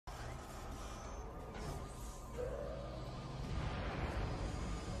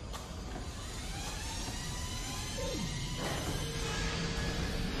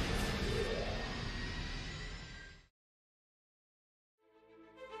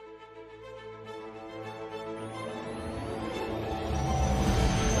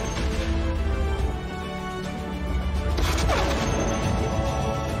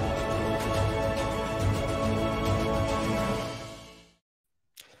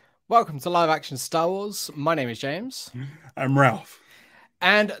Welcome to Live Action Star Wars. My name is James. I'm Ralph.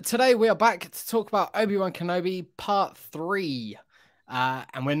 And today we are back to talk about Obi-Wan Kenobi Part 3.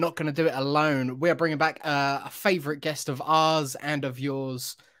 And we're not going to do it alone. We are bringing back a favorite guest of ours and of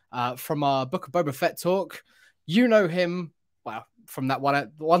yours from our Book of Boba Fett talk. You know him, well, from that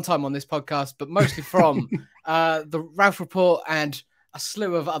one time on this podcast, but mostly from the Ralph Report and a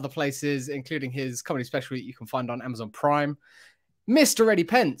slew of other places, including his comedy special that you can find on Amazon Prime. Mr. Eddie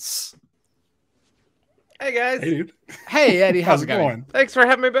Pence. Hey, guys. Hey, dude. Hey, Eddie. How's it going? Thanks for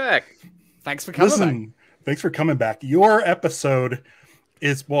having me back. Thanks for coming back. Thanks for coming back. Your episode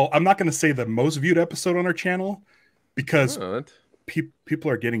is, well, I'm not going to say the most viewed episode on our channel because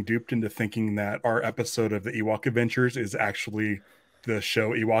people are getting duped into thinking that our episode of the Ewok Adventures is actually the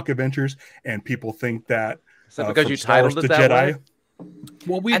show Ewok Adventures, and people think that is that because you titled it that way?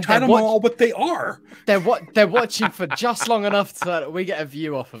 Well, we title them all what they are. They're watching for just long enough so that we get a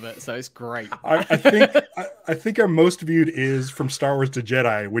view off of it, so it's great. I think our most viewed is From Star Wars to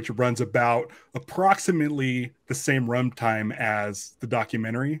Jedi, which runs about approximately the same runtime as the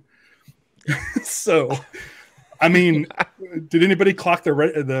documentary. So, I mean, did anybody clock the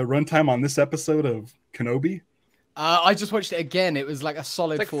runtime on this episode of Kenobi? I just watched it again. It was like a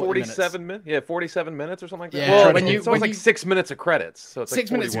solid 47 minutes. Yeah, 47 minutes or something like that. Yeah, well, it's like 6 minutes of credits. So it's 6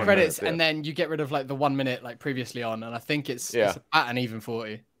 like minutes of credits, and then you get rid of like the 1 minute like previously on, and I think it's about an even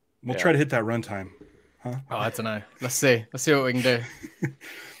 40. We'll try to hit that runtime. Huh? Oh, I don't know. Let's see what we can do.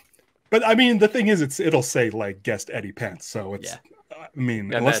 But I mean, the thing is, it'll say like guest Eddie Pence, so it's. I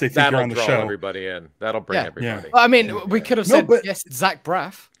mean, unless they think you're on the show, everybody in. That'll bring everybody. Yeah. Well, I mean, we could have said yes, Zach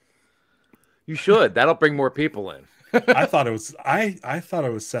Braff. You should. That'll bring more people in. I thought it was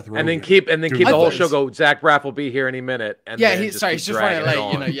Seth Rogen. And then keep the whole show go. Zach Braff will be here any minute. And he's just running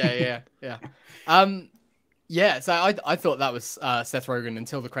late. Yeah. So I thought that was Seth Rogen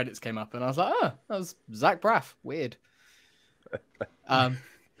until the credits came up, and I was like, oh, that was Zach Braff. Weird.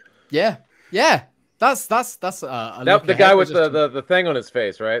 Yeah. That's the guy with the thing on his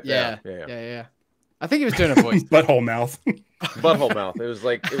face, right? Yeah. I think he was doing a voice. Butthole mouth. Butthole mouth. It was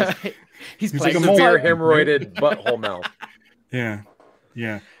like he's like a severe hemorrhoided butthole mouth.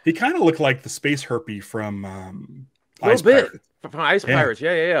 Yeah. He kind of looked like the space herpy from Ice Pirates. From Ice Pirates.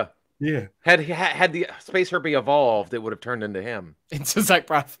 Yeah. Yeah. Had the space herpy evolved, it would have turned into him. Into Zach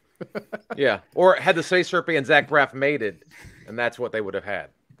Braff. Yeah. Or had the space herpy and Zach Braff mated, and that's what they would have had.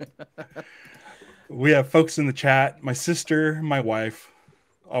 We have folks in the chat. My sister, my wife,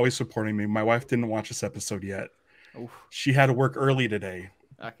 always supporting me. My wife didn't watch this episode yet. Oof. She had to work early today.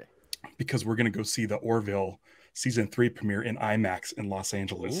 Okay. Because we're going to go see the Orville season 3 premiere in IMAX in Los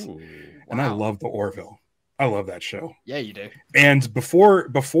Angeles. Ooh, and wow. I love the Orville. I love that show. Yeah, you do. And before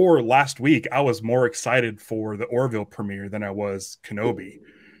last week, I was more excited for the Orville premiere than I was Kenobi.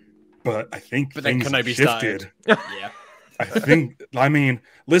 But I think things Kenobi shifted. Yeah. I mean,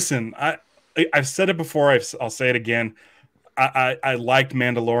 listen, I've said it before. I'll say it again. I liked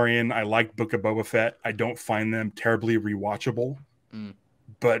Mandalorian. I liked Book of Boba Fett. I don't find them terribly rewatchable.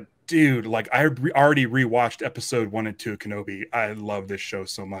 But dude, like I already rewatched episode 1 and 2 of Kenobi. I love this show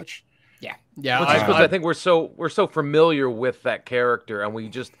so much. Yeah. I think we're so familiar with that character,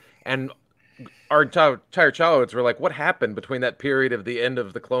 and our entire childhoods were like, what happened between that period of the end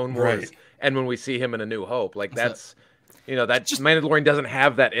of the Clone Wars and when we see him in A New Hope? Like that's. That Mandalorian doesn't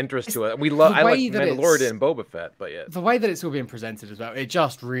have that interest to it. I like Mandalorian and Boba Fett, but yeah. The way that it's all being presented as well, it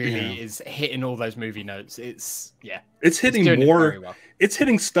just really is hitting all those movie notes. It's hitting more. It's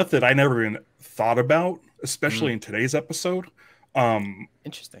hitting stuff that I never even thought about, especially in today's episode.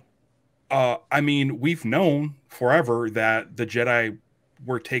 Interesting. I mean, we've known forever that the Jedi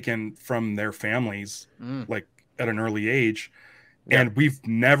were taken from their families, like at an early age, and we've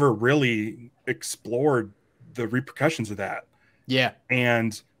never really explored the repercussions of that. Yeah.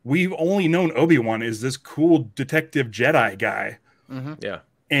 And we've only known Obi-Wan is this cool detective Jedi guy. Yeah.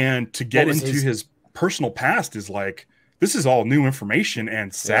 And to get into his personal past is like, this is all new information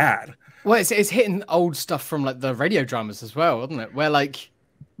and sad. Yeah. Well, it's hitting old stuff from like the radio dramas as well, wasn't it? Where like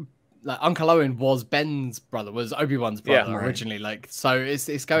Uncle Owen was Ben's brother, was Obi-Wan's brother originally. Like, so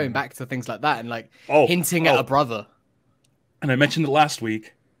it's going back to things like that and like hinting at a brother. And I mentioned it last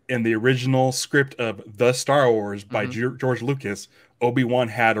week. In the original script of The Star Wars by George Lucas, Obi-Wan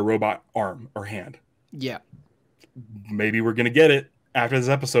had a robot arm or hand. Yeah. Maybe we're going to get it after this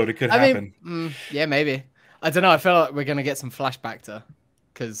episode. It could happen. Yeah, maybe. I don't know. I feel like we're going to get some flashback to,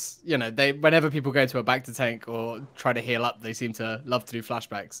 because, whenever people go to a Bacta tank or try to heal up, they seem to love to do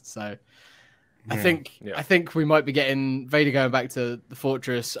flashbacks. So I think we might be getting Vader going back to the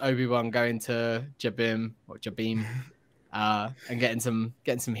fortress, Obi-Wan going to Jabim. and getting some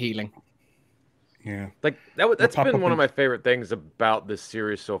healing. Yeah, like that's been one of my favorite things about this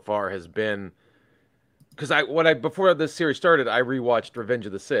series so far has been because before this series started, I rewatched Revenge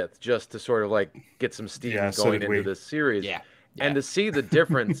of the Sith just to sort of like get some steam going into this series. Yeah. And to see the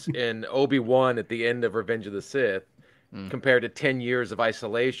difference in Obi-Wan at the end of Revenge of the Sith compared to 10 years of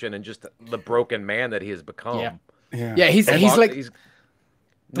isolation and just the broken man that he has become. Yeah, he's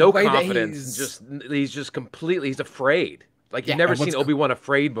no confidence. He's just completely. He's afraid. Like you've never seen Obi-Wan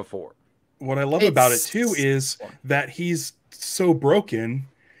afraid before. What I love about it too is that he's so broken.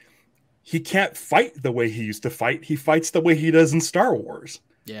 He can't fight the way he used to fight. He fights the way he does in Star Wars.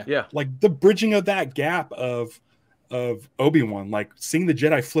 Yeah. Like the bridging of that gap of Obi-Wan, like seeing the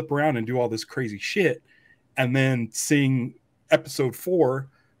Jedi flip around and do all this crazy shit, and then seeing Episode 4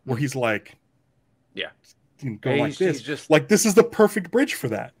 where he's like, going like this. He's just like this is the perfect bridge for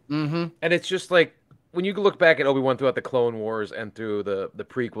that. And it's just like when you look back at Obi-Wan throughout the Clone Wars and through the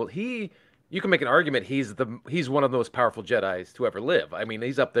prequel, you can make an argument he's one of the most powerful Jedis to ever live. I mean,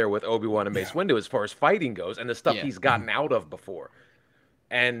 he's up there with Obi-Wan and Mace Windu as far as fighting goes, and the stuff he's gotten out of before.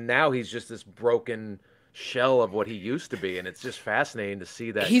 And now he's just this broken shell of what he used to be, and it's just fascinating to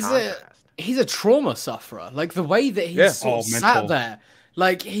see that contrast. He's a trauma sufferer. Like the way that he's sort of sat there,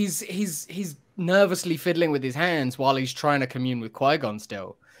 like he's nervously fiddling with his hands while he's trying to commune with Qui-Gon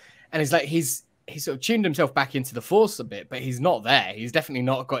still, and he's like he's sort of tuned himself back into the Force a bit, but he's not there. He's definitely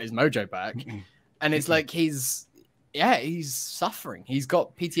not got his mojo back, and it's like he's suffering. He's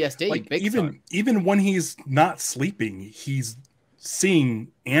got PTSD. Like even when he's not sleeping, he's seeing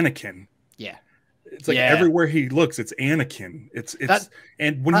Anakin. Yeah. It's like everywhere he looks, it's Anakin.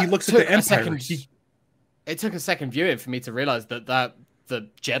 And when he looks at the Empire, it took a second viewing for me to realize that the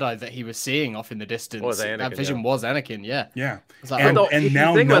Jedi that he was seeing off in the distance, that vision was Anakin. Yeah. Like, and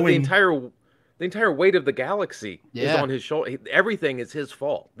now think about the entire weight of the galaxy is on his shoulder. Everything is his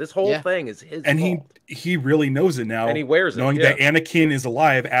fault. This whole thing is his fault. And he really knows it now. And he wears it, knowing that Anakin is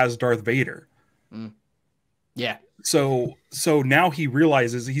alive as Darth Vader. Yeah. So now he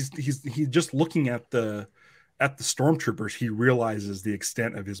realizes he's just looking at the stormtroopers. He realizes the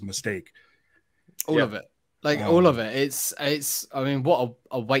extent of his mistake. All of it. All of it. It's. I mean, what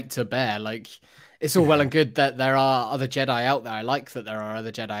a weight to bear. Like, it's all well and good that there are other Jedi out there. I like that there are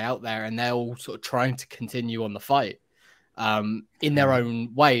other Jedi out there, and they're all sort of trying to continue on the fight, in their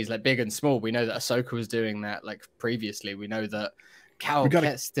own ways, like big and small. We know that Ahsoka was doing that, like previously. We know that Cal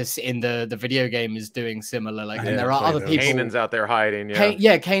Kestis in the video game is doing similar. Like, and there are other people. Kanan's out there hiding.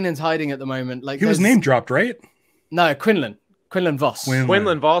 Kanan's hiding at the moment. Like, he was name dropped, right? No, Quinlan Voss.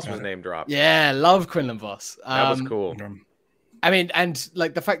 Quinlan Voss was name dropped. Yeah, love Quinlan Voss. That was cool. I mean, and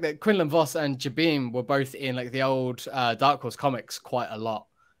like the fact that Quinlan Voss and Jabim were both in like the old Dark Horse comics quite a lot.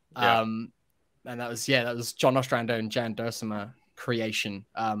 And that was John Ostrander and Jan Duursema creation.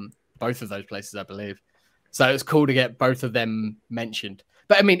 Both of those places, I believe. So it's cool to get both of them mentioned.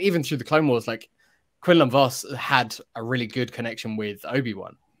 But I mean, even through the Clone Wars, like Quinlan Voss had a really good connection with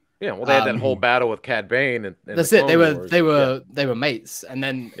Obi-Wan. Yeah, well, they had that whole battle with Cad Bane. And that's it. They were mates, and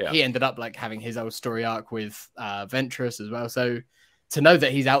then he ended up like having his old story arc with Ventress as well. So to know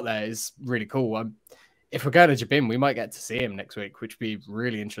that he's out there is really cool. If we're going to Jabim, we might get to see him next week, which would be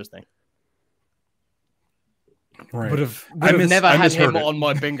really interesting. Right. Would have never had him on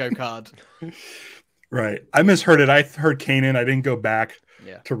my bingo card. Right. I misheard it. I heard Kanan. I didn't go back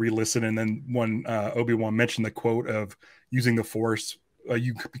to re-listen. And then when Obi-Wan mentioned the quote of using the Force,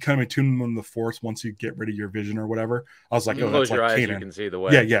 you become attuned to the Force once you get rid of your vision or whatever. I was like, you close your eyes, Kanan. You can see the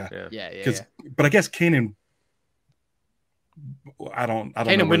way. Yeah. But I guess Kanan, I don't know.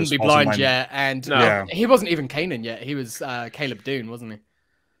 Kanan wouldn't be blind yet. And he wasn't even Kanan yet. He was Caleb Dune, wasn't he?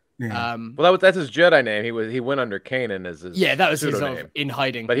 Yeah. Well, that's his Jedi name. He went under Kanan as his that was his name. In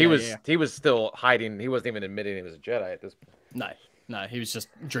hiding. But he was still hiding. He wasn't even admitting he was a Jedi at this point. No, he was just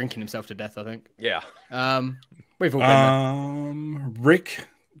drinking himself to death, I think. Yeah. We've all been there. Rick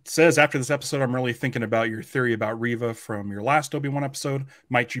says, after this episode, I'm really thinking about your theory about Reva from your last Obi-Wan episode.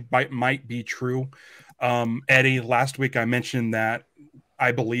 Might be true. Eddie, last week I mentioned that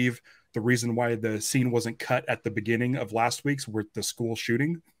I believe the reason why the scene wasn't cut at the beginning of last week's with the school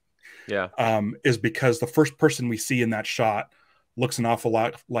shooting is because the first person we see in that shot looks an awful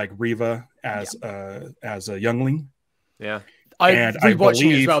lot like Reva as a youngling. Yeah.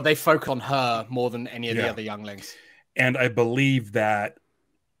 Rewatching as well, they focus on her more than any of the other younglings. And I believe that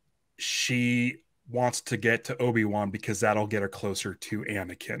she wants to get to Obi-Wan because that'll get her closer to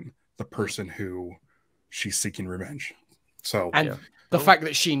Anakin, the person who she's seeking revenge. So, and the fact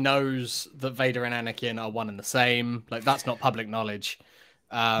that she knows that Vader and Anakin are one and the same, like that's not public knowledge.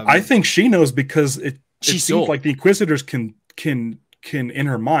 I think she knows because She seems saw. like the Inquisitors can in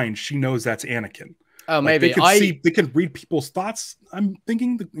her mind, she knows that's Anakin. Oh, Like, maybe they can read people's thoughts. I'm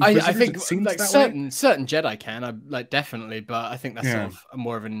thinking the Inquisitors, I think it seems like that certain way. certain Jedi can, I like definitely, but I think that's sort of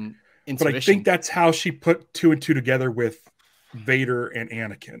more of an But I intuition. think that's how she put 2 and 2 together with Vader and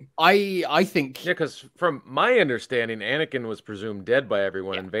Anakin. I think Yeah, because from my understanding, Anakin was presumed dead by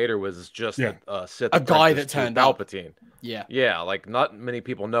everyone, and Vader was just a Sith a guy apprentice that to turned up. Palpatine. Yeah. Yeah, like not many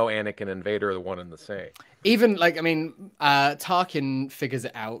people know Anakin and Vader are the one and the same. Even like, I mean, Tarkin figures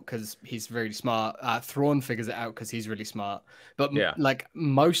it out because he's really smart. Thrawn figures it out because he's really smart. But like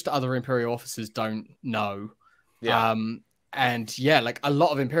most other Imperial officers don't know. Yeah. And yeah, like a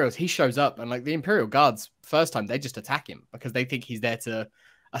lot of Imperials, he shows up and like the Imperial Guards, first time they just attack him because they think he's there to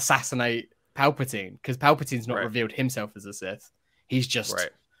assassinate Palpatine because Palpatine's not revealed himself as a Sith. He's just,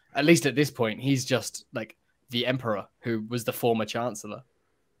 at least at this point, he's just like the Emperor who was the former Chancellor.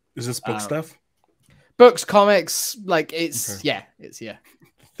 Is this book stuff? Books, comics, like it's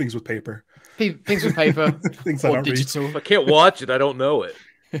things with paper, things with paper, things or digital. If I can't watch it, I don't know it.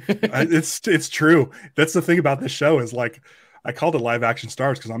 It's true. That's the thing about this show is like I called it live action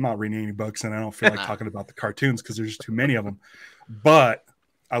stars because I'm not reading any books and I don't feel like talking about the cartoons because there's just too many of them. But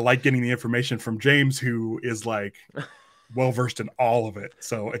I like getting the information from James, who is like well versed in all of it.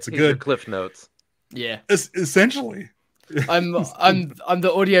 So it's a good Cliff Notes. Yeah, essentially. I'm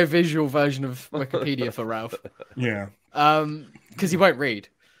the audio visual version of Wikipedia for Ralph. Yeah. Because he won't read.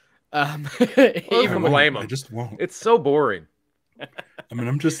 Even blame him. I just won't. It's so boring. I mean,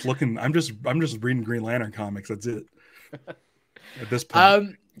 I'm just reading Green Lantern comics. That's it. At this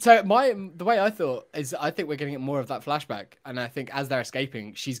point. So the way I thought is I think we're getting more of that flashback, and I think as they're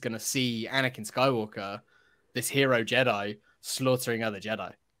escaping, she's gonna see Anakin Skywalker, this hero Jedi, slaughtering other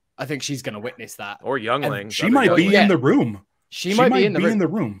Jedi. I think she's gonna witness that. Or younglings. She might be in the room. She might be in the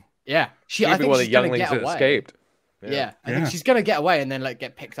room. Yeah. I think one of the she's gonna younglings get that away. escaped. Yeah. I think she's gonna get away and then like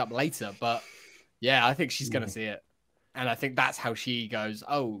get picked up later. But yeah, I think she's gonna see it. And I think that's how she goes,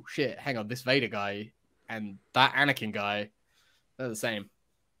 oh shit, hang on, this Vader guy and that Anakin guy, they're the same.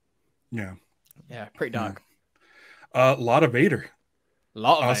 Yeah. Yeah, pretty dark. A lot of Vader.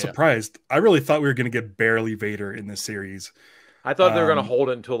 I was surprised. I really thought we were going to get barely Vader in this series. I thought they were going to hold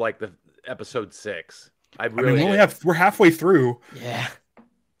it until like the episode 6. I mean, we're halfway through. Yeah.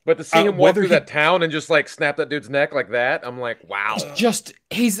 But to see him walk through that town and just like snap that dude's neck like that, I'm like, wow.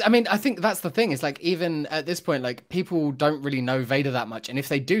 I mean, I think that's the thing. It's like, even at this point, like people don't really know Vader that much. And if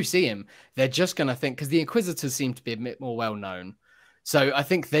they do see him, they're just going to think, because the Inquisitors seem to be a bit more well known. So I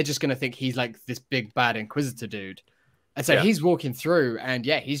think they're just going to think he's like this big bad Inquisitor dude. And so he's walking through and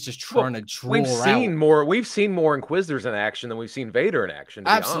he's just trying to draw We've seen more Inquisitors in action than we've seen Vader in action.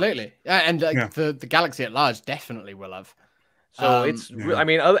 Absolutely. And the galaxy at large definitely will have. So I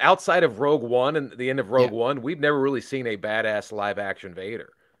mean, outside of Rogue One and the end of Rogue One, we've never really seen a badass live action Vader.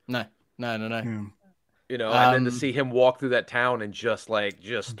 No. You know, and then to see him walk through that town and just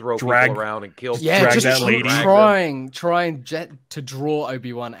throw people around and kill, just that lady, trying to draw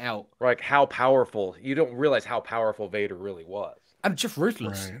Obi-Wan out. Like how powerful, you don't realize how powerful Vader really was. I'm just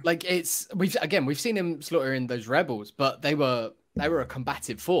ruthless. Right. Like we've seen him slaughter in those rebels, but they were a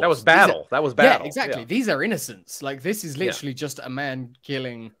combative force. That was battle. Yeah, exactly. Yeah. These are innocents. Like this is literally just a man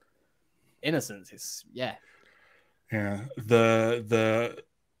killing innocents. It's Yeah. The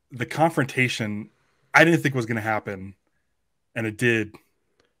confrontation I didn't think was going to happen, and it did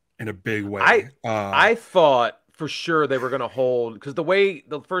in a big way. I thought for sure they were going to hold, because the way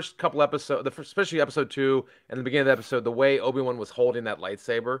the first couple episodes, especially episode 2 and the beginning of the episode, the way Obi-Wan was holding that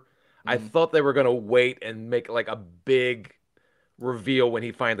lightsaber, I thought they were going to wait and make like a big reveal when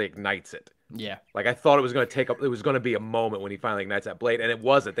he finally ignites it. Yeah, like I thought it was going to be a moment when he finally ignites that blade, and it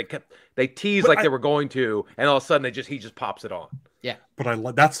wasn't. They teased like they were going to, and all of a sudden he just pops it on. Yeah,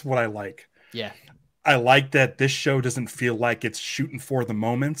 but that's what I like. Yeah. I like that this show doesn't feel like it's shooting for the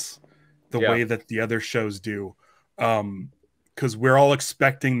moments the way that the other shows do. Because we're all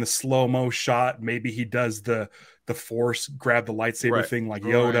expecting the slow-mo shot. Maybe he does the Force grab the lightsaber thing like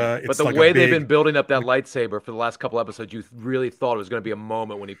Yoda. Right. But the way they've been building up that lightsaber for the last couple episodes, you really thought it was going to be a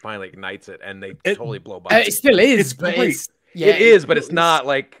moment when he finally ignites it, and they totally blow by it. It still is, but it is, but it's not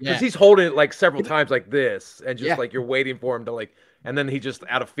like, because he's holding it like several times like this, and just like you're waiting for him to like, and then he just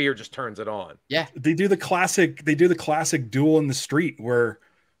out of fear just turns it on. Yeah, they do the classic duel in the street where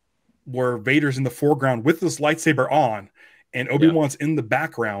Vader's in the foreground with this lightsaber on, and Obi-Wan's in the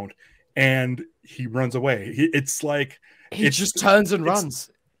background, and he runs away. It's like he just turns and runs.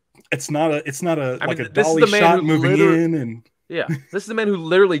 It's not a dolly shot moving in and. Yeah, this is the man who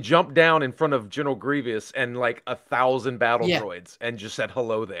literally jumped down in front of General Grievous and like 1,000 battle droids and just said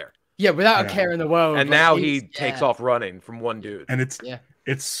hello there. Yeah, without a Yeah. care in the world. And like, now he's- he takes off running from one dude. And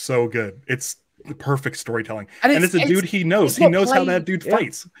it's so good. It's the perfect storytelling. And And it's a dude he knows. it's He not knows how played- that dude Yeah.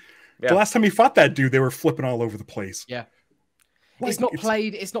 fights. Yeah. The last time he fought that dude, they were flipping all over the place. Yeah. Like, It's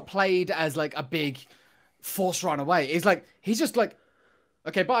not played as like a big force run away. It's like he's just like,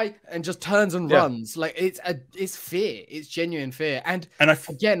 okay, bye, and just turns and runs. Like it's fear. It's genuine fear. And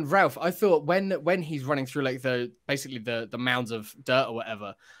again, Ralph, I thought when he's running through like basically the mounds of dirt or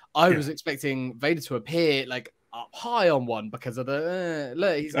whatever, I was expecting Vader to appear like up high on one because of the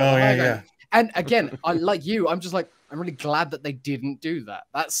look. He's got the high ground. And again, I like you. I'm just like, I'm really glad that they didn't do that.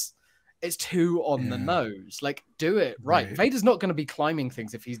 It's too on the nose. Like, do it right. Vader's not going to be climbing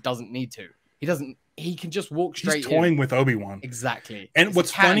things if he doesn't need to. He doesn't. He can just walk straight. He's toying with Obi-Wan. Exactly. And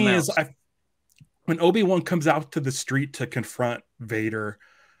what's funny is when Obi-Wan comes out to the street to confront Vader,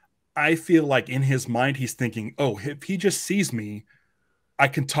 I feel like in his mind he's thinking, "Oh, if he just sees me, I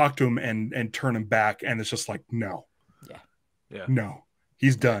can talk to him and turn him back." And it's just like, no, no,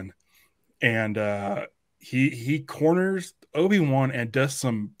 he's done. And he corners Obi-Wan and does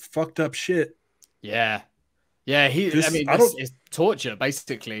some fucked up shit. Yeah. It's torture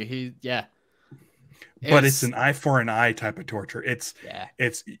basically. But it's an eye for an eye type of torture. It's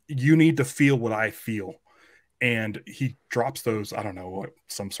you need to feel what I feel. And he drops those, I don't know what,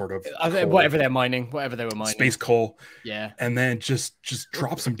 some sort of coal, whatever they were mining, space coal. Yeah. And then just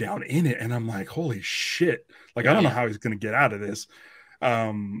drops him down in it. And I'm like, holy shit. Like, I don't know how he's going to get out of this.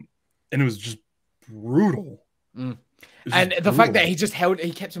 And it was just brutal. And the fact that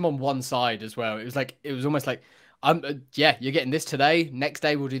he kept him on one side as well. It was almost like, you're getting this today. Next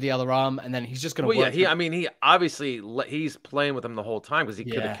day we'll do the other arm, and then he's just going to. Well, he obviously he's playing with him the whole time because he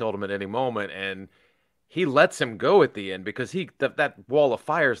could have killed him at any moment, and he lets him go at the end because that wall of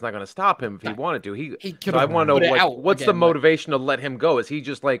fire is not going to stop him if he wanted to. He could. So I want to know, like, what's the motivation to let him go? Is he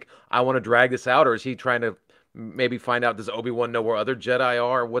just like, I want to drag this out, or is he trying to maybe find out, does Obi-Wan know where other Jedi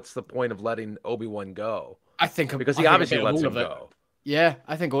are? What's the point of letting Obi-Wan go? I think because he obviously lets him go. Yeah,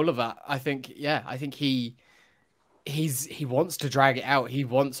 I think all of that. I think he wants to drag it out. He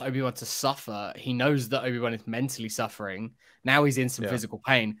wants Obi-Wan to suffer. He knows that Obi-Wan is mentally suffering. Now he's in some physical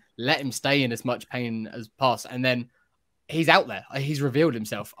pain. Let him stay in as much pain as possible. And then he's out there. He's revealed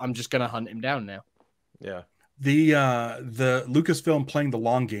himself. I'm just going to hunt him down now. Yeah. The Lucasfilm playing the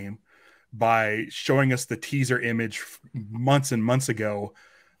long game by showing us the teaser image months and months ago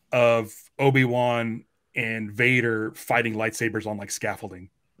of Obi-Wan and Vader fighting lightsabers on like scaffolding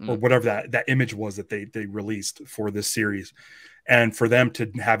or whatever that image was that they released for this series. And for them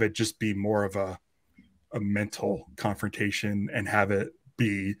to have it just be more of a mental confrontation and have it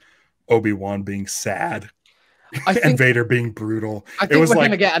be Obi-Wan being sad and Vader being brutal. I think we're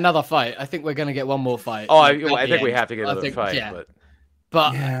going to get another fight. I think we're going to get one more fight. Oh, I think we have to get another fight. Yeah.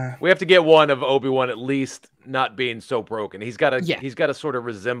 But we have to get one of Obi-Wan at least not being so broken. He's got to sort of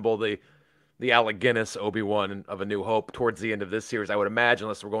resemble the Alec Guinness Obi-Wan of A New Hope towards the end of this series, I would imagine,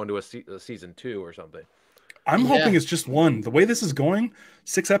 unless we're going to a season 2 or something. I'm hoping it's just one. The way this is going,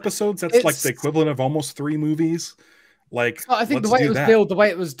 6 episodes, that's like the equivalent of almost 3 movies. Like, I think the way it was built, the way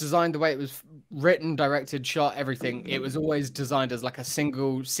it was designed, the way it was written, directed, shot, everything, it was always designed as like a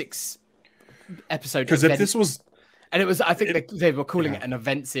single 6 episode. Because if this was... And it was, I think they were calling it an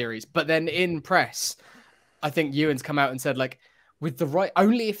event series. But then in press, I think Ewan's come out and said, like, with the right,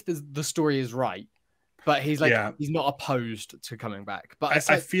 only if the story is right. But he's like, he's not opposed to coming back. But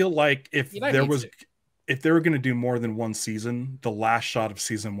I feel like if they were going to do more than one season, the last shot of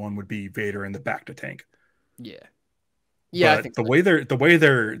season 1 would be Vader in the back to tank. Yeah. Yeah. But I think the way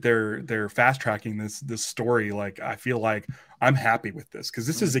they're fast tracking this story, like, I feel like I'm happy with this because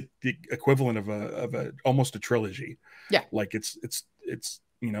this is the equivalent of a almost a trilogy. Yeah. Like it's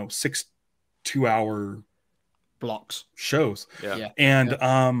 6 2-hour blocks shows. Yeah. And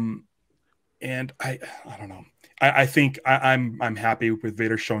I don't know. I think I'm happy with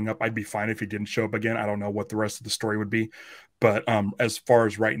Vader showing up. I'd be fine if he didn't show up again. I don't know what the rest of the story would be, but as far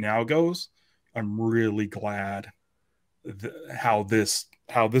as right now goes, I'm really glad how this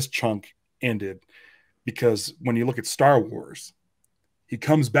chunk ended, because when you look at Star Wars, he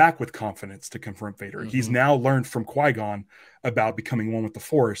comes back with confidence to confront Vader. He's now learned from Qui-Gon about becoming one with the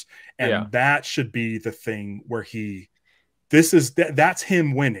Force, and that should be the thing where that's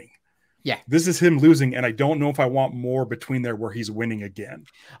him winning. Yeah. This is him losing, and I don't know if I want more between there where he's winning again.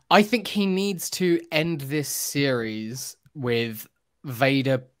 I think he needs to end this series with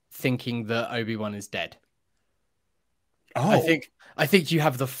Vader thinking that Obi-Wan is dead. Oh. I think you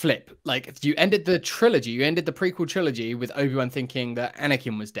have the flip. Like, if you ended the trilogy, you ended the prequel trilogy with Obi-Wan thinking that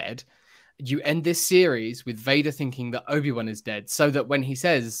Anakin was dead. You end this series with Vader thinking that Obi-Wan is dead, so that when he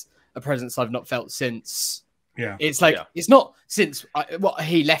says a presence I've not felt since. Yeah. It's like it's not since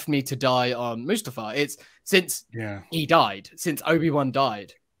he left me to die on Mustafar. It's since he died, since Obi-Wan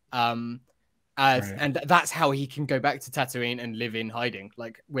died. And that's how he can go back to Tatooine and live in hiding,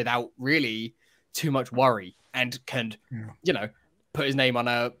 like without really too much worry, and can you know, put his name on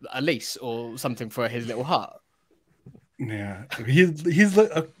a lease or something for his little hut. Yeah, he's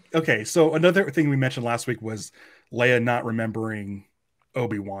okay. So another thing we mentioned last week was Leia not remembering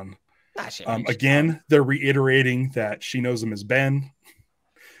Obi-Wan. Again, they're reiterating that she knows him as Ben.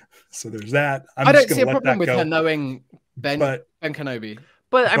 So there's that. I don't see a problem with her knowing Ben Kenobi.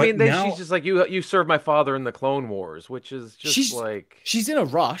 But I mean, then she's just like, you served my father in the Clone Wars, which is just she's in a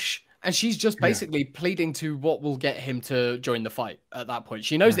rush, and she's just basically pleading to what will get him to join the fight at that point.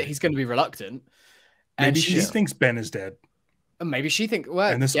 She knows that he's going to be reluctant. Maybe she thinks Ben is dead. And maybe she thinks,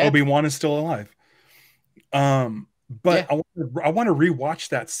 and this Obi-Wan is still alive. But I want to rewatch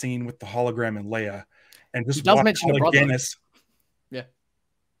that scene with the hologram and Leia, and just watch Alec Guinness. Yeah.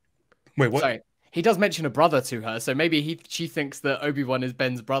 Wait, what? Sorry. He does mention a brother to her, so maybe she thinks that Obi-Wan is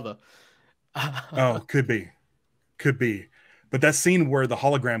Ben's brother. Oh, could be. But that scene where the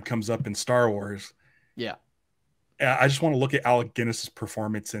hologram comes up in Star Wars, I just want to look at Alec Guinness's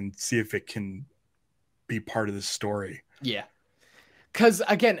performance and see if it can be part of this story. Yeah, because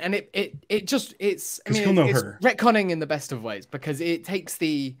again, and it's he'll know her. Retconning in the best of ways, because it takes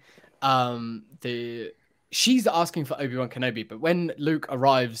she's asking for Obi-Wan Kenobi, but when Luke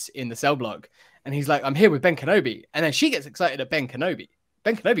arrives in the cell block and he's like, I'm here with Ben Kenobi, and then she gets excited at Ben Kenobi.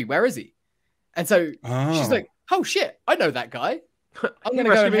 Ben Kenobi, where is he? And so she's like, oh shit, I know that guy. I'm gonna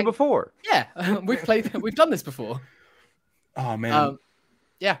go me before. Yeah, we've done this before. Oh man.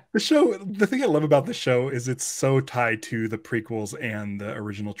 The thing I love about the show is it's so tied to the prequels and the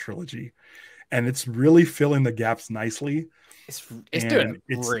original trilogy, and it's really filling the gaps nicely. It's doing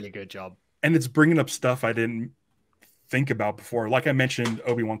a really good job, and it's bringing up stuff I didn't think about before. Like I mentioned,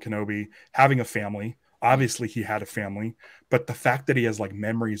 Obi-Wan Kenobi having a family. Obviously he had a family, but the fact that he has like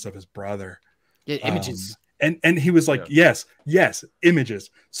memories of his brother, images, and he was like, yes, images.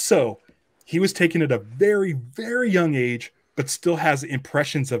 So he was taken at a very, very young age, but still has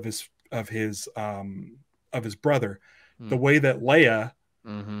impressions of his brother. The way that Leia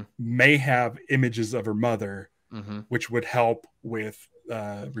may have images of her mother, which would help with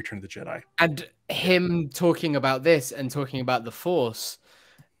Return of the Jedi. And him talking about this and talking about the Force,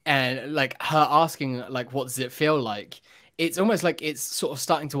 and like her asking, like, what does it feel like? It's almost like it's sort of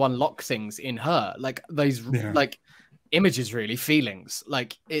starting to unlock things in her, like those like images, really feelings.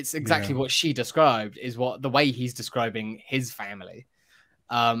 Like it's exactly what she described is what the way he's describing his family.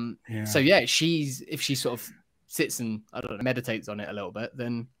 So if she sort of sits and meditates on it a little bit,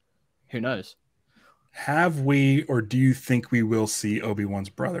 then who knows? Have we, or do you think we will see Obi-Wan's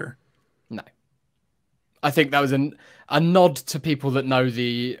brother? No. I think that was a nod to people that know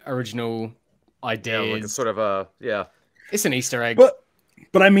the original ideas. Yeah, like it's sort of it's an Easter egg.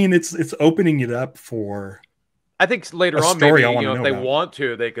 But I mean, it's opening it up for. I think later on, maybe if they want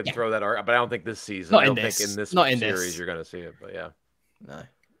to, they could throw that art. But I don't think this season. I don't think in this series you're going to see it. But yeah, no.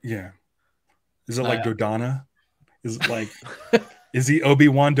 Yeah, is it like Dodonna? Is it like is he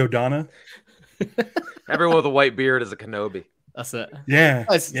Obi-Wan Dodonna? Everyone with a white beard is a Kenobi. That's it. Yeah,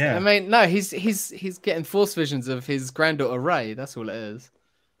 I mean, no, he's getting Force visions of his granddaughter Rey. That's all it is.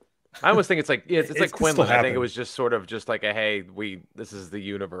 I almost think it's like it's like Quinlan. I think it was just sort of just like a hey, this is the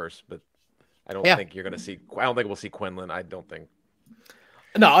universe, but I don't think you're gonna see. I don't think we'll see Quinlan. I don't think.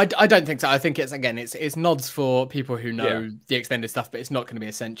 No, I don't think so. I think it's nods for people who know the extended stuff, but it's not going to be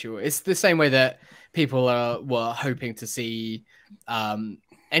essential. It's the same way that people were hoping to see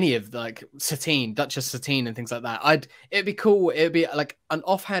any of like Satine, Duchess Satine, and things like that. It'd be cool. It'd be like an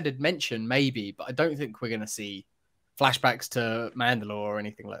offhanded mention, maybe, but I don't think we're going to see flashbacks to Mandalore or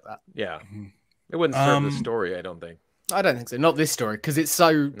anything like that. Yeah, it wouldn't serve the story. I don't think. I don't think so. Not this story, because it's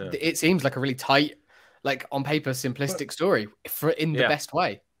so. No. It seems like a really tight, like on paper, simplistic story in the best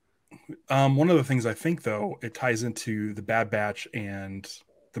way. One of the things I think, though, it ties into the Bad Batch and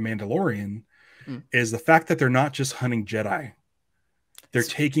the Mandalorian is the fact that they're not just hunting Jedi. They're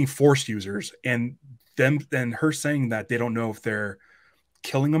taking Force users, and her saying that they don't know if they're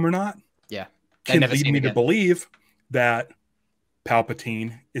killing them or not. Yeah, can lead me to believe that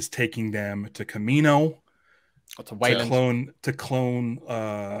Palpatine is taking them to Kamino, to clone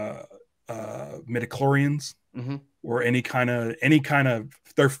midichlorians, or any kind of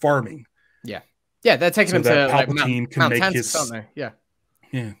they're farming. Yeah, they're taking them to Palpatine can Mount make Tantus, his. aren't they?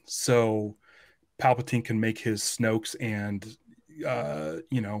 Yeah. So Palpatine can make his Snokes and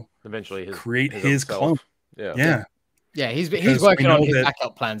eventually create his clone. Yeah. Yeah, he's Because working we on know his that-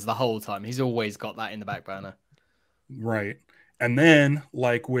 backup plans the whole time. He's always got that in the back burner. Right. And then,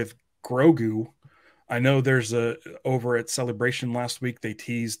 like with Grogu, I know there's over at Celebration last week, they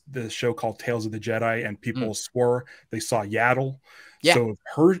teased the show called Tales of the Jedi, and people swore they saw Yaddle. Yeah. So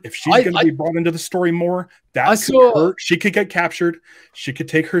if she's going to be brought into the story more, she could get captured. She could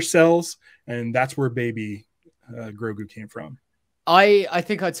take her cells, and that's where baby Grogu came from. I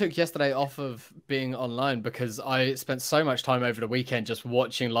think I took yesterday off of being online because I spent so much time over the weekend just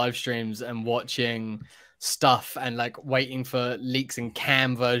watching live streams and watching stuff and like waiting for leaks and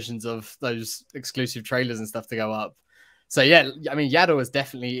cam versions of those exclusive trailers and stuff to go up. So yeah, I mean Yaddle was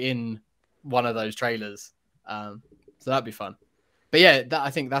definitely in one of those trailers. So that'd be fun. But yeah,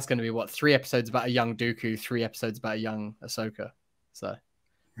 I think that's going to be what 3 episodes about a young Dooku, 3 episodes about a young Ahsoka. So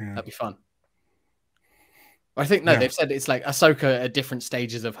that'd be fun. I think they've said it's like Ahsoka at different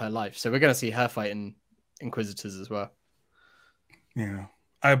stages of her life, so we're going to see her fighting Inquisitors as well. Yeah,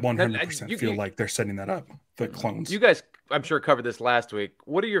 I 100% feel like they're setting that up. The clones. You guys, I'm sure, covered this last week.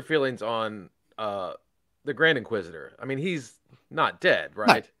 What are your feelings on the Grand Inquisitor? I mean, he's not dead,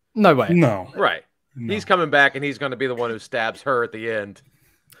 right? No way. No. Right. No. He's coming back, and he's going to be the one who stabs her at the end.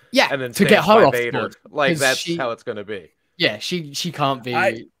 Yeah, and then to get her off Vader. board. Like that's how it's going to be. Yeah, she can't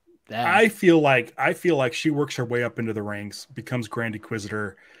be. I feel like she works her way up into the ranks, becomes Grand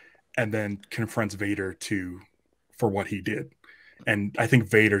Inquisitor, and then confronts Vader for what he did. And I think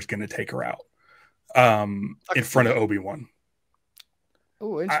Vader's going to take her out in front of Obi-Wan.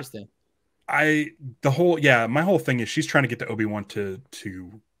 Oh, interesting. My whole thing is she's trying to get to Obi-Wan to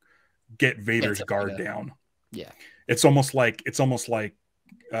get Vader's guard down. Yeah, it's almost like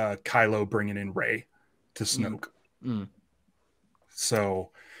Kylo bringing in Rey to Snoke.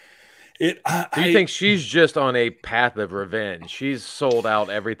 So. Do you think she's just on a path of revenge? She's sold out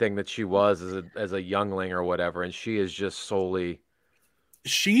everything that she was as a youngling or whatever, and she is just solely.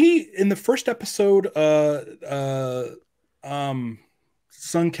 She in the first episode, Sun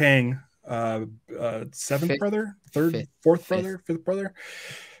Kang, fifth brother,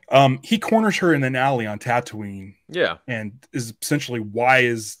 he corners her in an alley on Tatooine. Yeah, and is essentially why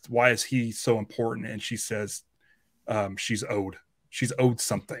is he so important? And she says, she's owed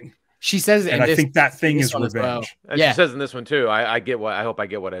something. She says it, and I think that thing is revenge. Well. And she says in this one too. I hope I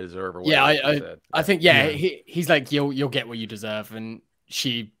get what I deserve. Or I think he's like you'll get what you deserve, and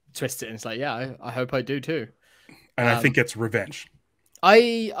she twists it and it's like I hope I do too. And I think it's revenge.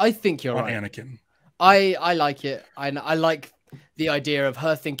 I think you're right. Anakin. I like it. I like the idea of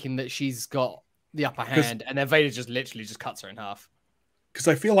her thinking that she's got the upper hand, and then Vader just literally just cuts her in half. Because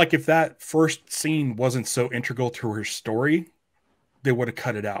I feel like if that first scene wasn't so integral to her story, they would have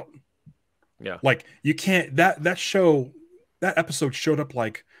cut it out. Yeah, like you can't that episode showed up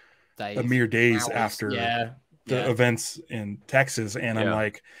like a mere days after the events in Texas, and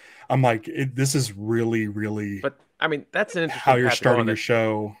I'm like this is really. But I mean, that's an interesting how you're starting your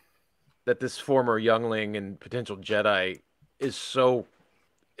show. That this former youngling and potential Jedi is so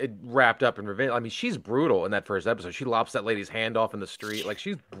wrapped up in revenge. I mean, she's brutal in that first episode. She lops that lady's hand off in the street. Like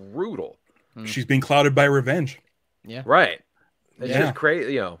she's brutal. She's being clouded by revenge. Yeah, right. It's just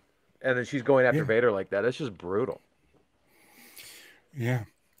crazy, And then she's going after Vader like that. It's just brutal. Yeah.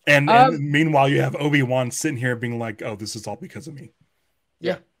 And meanwhile, you have Obi-Wan sitting here being like, "Oh, this is all because of me."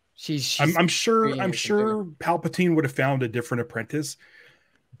 Yeah. I'm sure Palpatine would have found a different apprentice,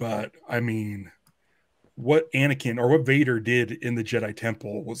 but I mean, what Anakin or what Vader did in the Jedi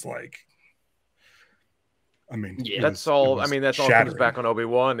Temple was like. I mean, that's all comes back on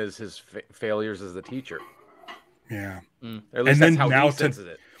Obi-Wan is his failures as the teacher. Yeah. At least that's how he senses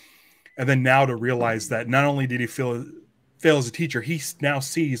it. And then now to realize that not only did he fail as a teacher, he now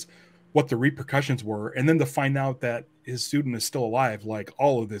sees what the repercussions were. And then to find out that his student is still alive, like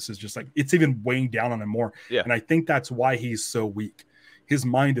all of this is just like, it's even weighing down on him more. Yeah. And I think that's why he's so weak. His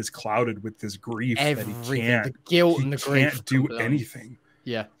mind is clouded with this grief that he can't, the guilt and the grief. Can't do anything.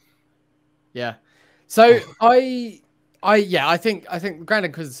 Yeah. Yeah. So I think Grand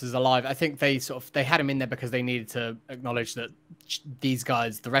Inquisitor is alive. I think they had him in there because they needed to acknowledge that these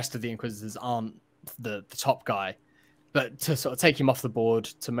guys, the rest of the Inquisitors, aren't the top guy. But to sort of take him off the board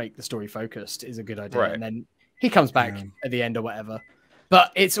to make the story focused is a good idea. Right. And then he comes back at the end or whatever.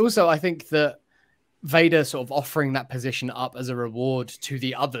 But it's also, I think, that Vader sort of offering that position up as a reward to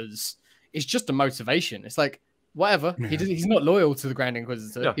the others is just a motivation. It's like, whatever. Yeah. He's not loyal to the Grand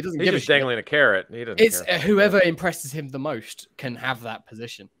Inquisitor. No, he doesn't he's give just a shit. dangling a carrot. He doesn't it's care. Whoever impresses him the most can have that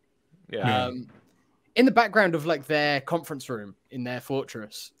position. Yeah. In the background of like their conference room in their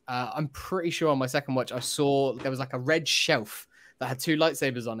fortress, I'm pretty sure on my second watch I saw there was like a red shelf that had 2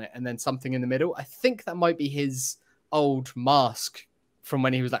 lightsabers on it and then something in the middle. I think that might be his old mask from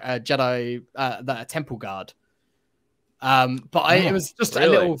when he was like a Jedi, a temple guard. But it was just a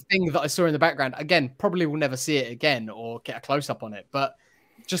little thing that I saw in the background. Again, probably will never see it again or get a close up on it, but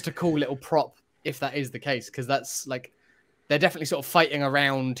just a cool little prop if that is the case, because that's like they're definitely sort of fighting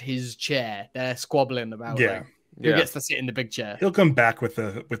around his chair. They're squabbling about like, who gets to sit in the big chair. He'll come back with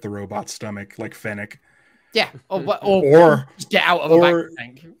the robot stomach like Fennec. Yeah, or just get out of a back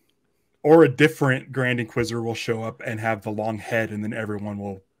tank. Or a different Grand Inquisitor will show up and have the long head, and then everyone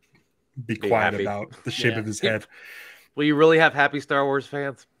will be quiet happy about the shape of his head. Will you really have happy Star Wars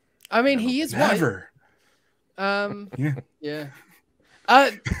fans? I mean, he is never. Yeah.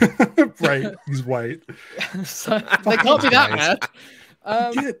 Right, he's white. So they can't be that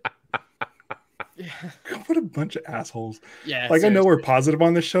bad. What a bunch of assholes. Yeah, like seriously. I know we're positive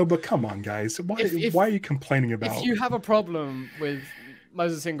on this show, but come on, guys. Why are you complaining about? If you have a problem with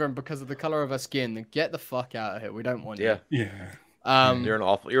Moses Ingram because of the color of her skin, then get the fuck out of here. We don't want you. Yeah. You're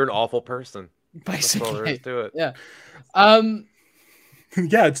an awful person. Basically. That's all there is to it. Yeah.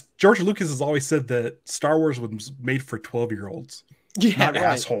 Yeah, it's George Lucas has always said that Star Wars was made for 12-year-olds. Yeah, not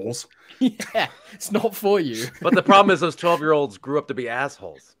assholes. Yeah, it's not for you. But the problem is those 12-year-olds grew up to be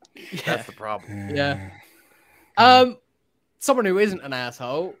assholes. Yeah. That's the problem. Yeah. Someone who isn't an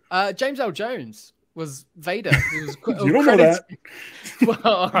asshole, James L. Jones was Vader. He was you don't know that. Well,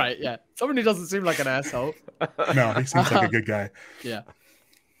 all right, yeah. Someone who doesn't seem like an asshole. No, he seems like a good guy. Yeah.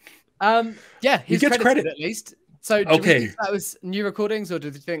 Yeah, he gets credit at least. So, do you think that was new recordings, or do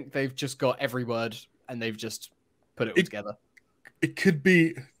you think they've just got every word and they've just put it all together? It could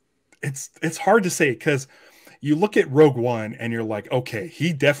be. It's hard to say because you look at Rogue One and you're like, okay,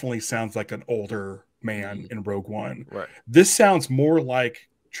 he definitely sounds like an older man in Rogue One. Right. This sounds more like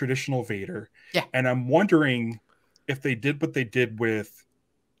traditional Vader. Yeah. And I'm wondering if they did what they did with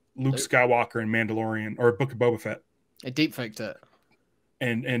Luke Skywalker and Mandalorian or Book of Boba Fett. They deep faked it.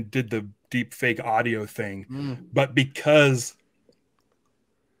 And did the deep fake audio thing. But because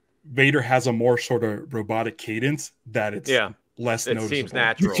Vader has a more sort of robotic cadence that it's less noticeable. It seems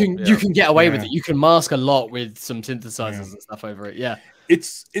natural. You can get away with it. You can mask a lot with some synthesizers and stuff over it. Yeah.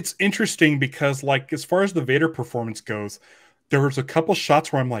 It's interesting because like as far as the Vader performance goes, there was a couple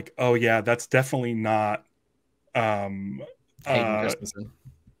shots where I'm like, oh yeah, that's definitely not Hayden Christensen.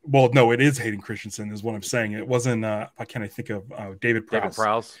 Well, no, it is Hayden Christensen, is what I'm saying. It wasn't. Why can't I think of David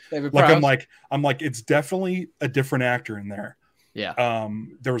Prowse? David Prowse. I'm like, it's definitely a different actor in there. Yeah.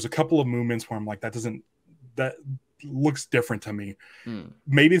 There was a couple of movements where I'm like, that looks different to me.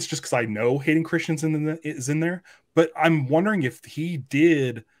 Maybe it's just because I know Hayden Christensen is in there, but I'm wondering if he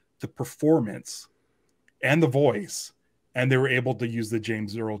did the performance and the voice, and they were able to use the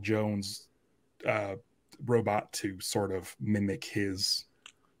James Earl Jones robot to sort of mimic his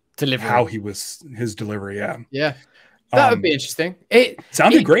delivery, how he was his delivery. Yeah, that would be interesting. It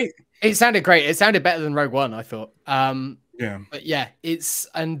sounded great. It sounded great. It sounded better than Rogue One, I thought. But yeah,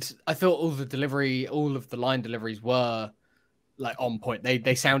 and I thought all of the line deliveries were like on point.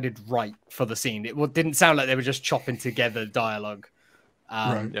 They sounded right for the scene. It didn't sound like they were just chopping together dialogue.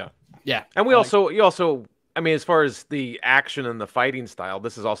 Right. Yeah. And you also, I mean, as far as the action and the fighting style,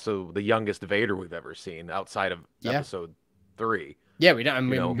 this is also the youngest Vader we've ever seen outside of Episode 3. Yeah, we don't. I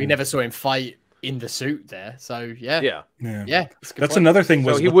mean, we never saw him fight in the suit there. So yeah. That's another thing.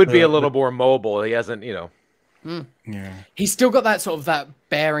 So he would be a little more mobile. He hasn't, Yeah. He's still got that sort of that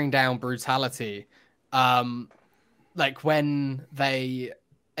bearing down brutality. Like when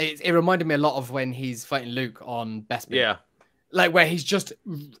it reminded me a lot of when he's fighting Luke on Bespin. Yeah. Like where he's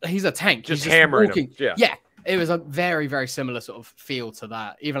a tank. Just hammering him. Yeah. It was a very, very similar sort of feel to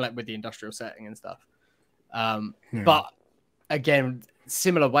that, even like with the industrial setting and stuff. But again,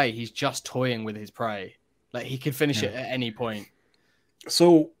 similar way, he's just toying with his prey. Like he could finish it at any point.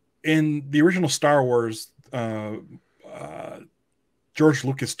 So in the original Star Wars, George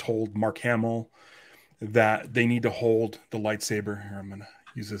Lucas told Mark Hamill that they need to hold the lightsaber. Here, I'm going to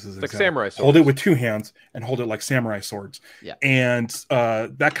use this as an like samurai swords. Hold it with two hands and hold it like samurai swords. Yeah. And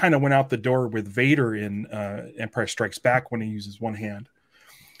that kind of went out the door with Vader in Empire Strikes Back when he uses one hand.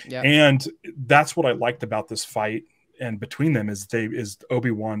 Yeah. And that's what I liked about this fight. And between them is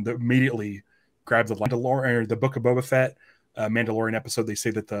Obi-Wan that immediately grabs the Mandalorian or the Book of Boba Fett Mandalorian episode. They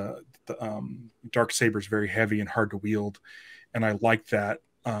say that the dark saber is very heavy and hard to wield, and I like that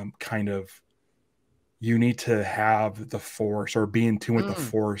kind of. You need to have the Force or be in tune with the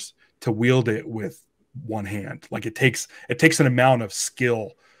Force to wield it with one hand. Like it takes an amount of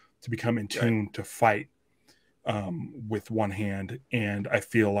skill to become in tune to fight with one hand, and I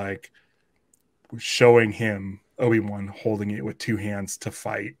feel like showing him Obi-Wan holding it with two hands to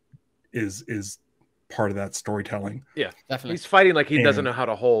fight is part of that storytelling. Yeah, Definitely. He's fighting like he doesn't know how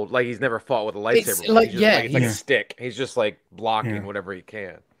to hold. Like he's never fought with a lightsaber. It's before. like, He's just, it's like Yeah. a stick. He's just like blocking whatever he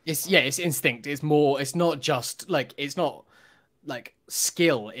can. It's instinct. It's more. It's not just like it's not like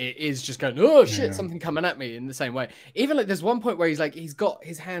skill. It is just going, oh shit, something coming at me in the same way. Even like there's one point where he's got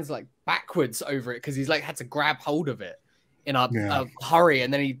his hands like backwards over it because he's like had to grab hold of it in a hurry,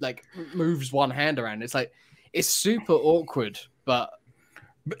 and then he like moves one hand around. It's like it's super awkward, but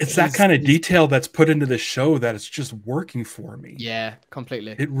it's that kind of detail that's put into the show that it's just working for me. Yeah,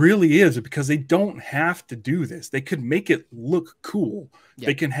 completely. It really is, because they don't have to do this. They could make it look cool. Yeah.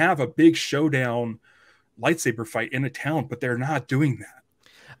 They can have a big showdown lightsaber fight in a town, but they're not doing that.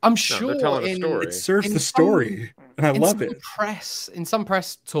 I'm sure they're telling a story. It serves the story, and I love it. In some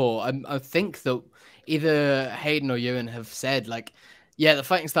press tour, I think that either Hayden or Ewan have said, like, yeah, the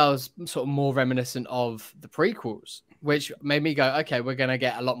fighting style is sort of more reminiscent of the prequels, which made me go, okay, we're going to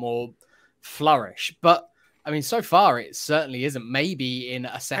get a lot more flourish. But, I mean, so far, it certainly isn't. Maybe in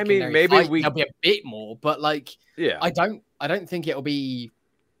a secondary fight, there'll be a bit more, but, like, yeah, I don't think it'll be,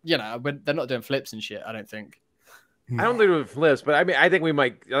 you know, they're not doing flips and shit, I don't think. I don't think it would flips, but I mean, I think we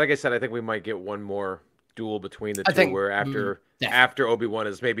might, like I said, I think we might get one more duel between the two, where after Obi-Wan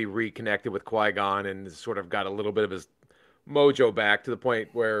is maybe reconnected with Qui-Gon and sort of got a little bit of his mojo back to the point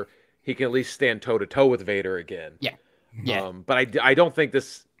where he can at least stand toe-to-toe with Vader again. Yeah. Yeah. But I don't think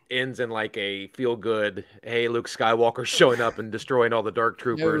this ends in like a feel-good, hey, Luke Skywalker showing up and destroying all the Dark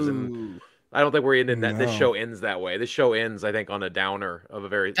Troopers. No. And I don't think we're in that. No. This show ends that way. This show ends, I think, on a downer of a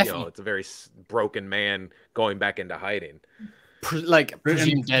very, you know, it's a very broken man going back into hiding.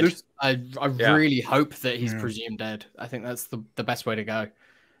 Presumed dead. I really hope that he's presumed dead. I think that's the best way to go.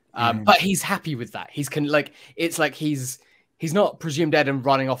 But he's happy with that. It's like he's not presumed dead and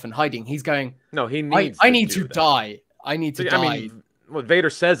running off and hiding. He's going, no, he needs. I need to die. I need to die. I mean, what Vader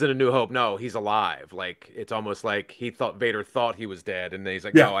says in A New Hope, no, he's alive. Like, it's almost like Vader thought he was dead, and then he's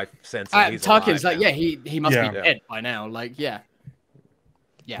like, no, I sense that he's Tarkin's alive. Like, he must be dead by now. Like, yeah.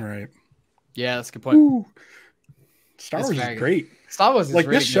 Right. Yeah, that's a good point. Ooh. Star Wars is great. Star Wars is like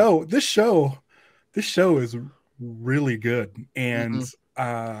really this show is really good, and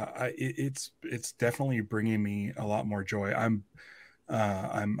it's definitely bringing me a lot more joy. I'm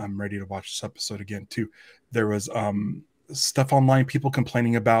ready to watch this episode again too. There was stuff online, people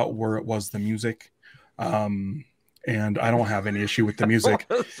complaining about where it was the music, and I don't have any issue with the music.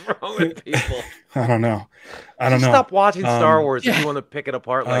 What's wrong with people? I don't know. Stop watching Star Wars if you want to pick it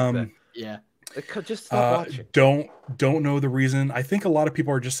apart like that. Yeah. Just stop watching. Don't know the reason. I think a lot of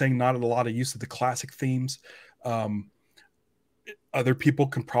people are just saying not a lot of use of the classic themes. Other people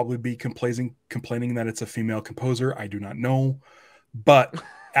can probably be complaining that it's a female composer. I do not know, but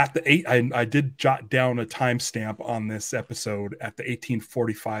at the I did jot down a timestamp on this episode at the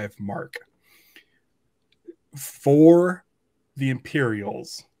 1845 mark for the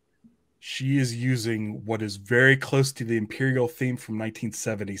Imperials. She is using what is very close to the Imperial theme from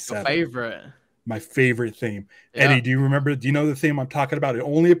 1977. My favorite theme. Yeah. Eddie, do you know the theme I'm talking about? It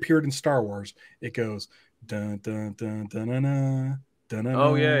only appeared in Star Wars. It goes dun dun dun dun dun dun.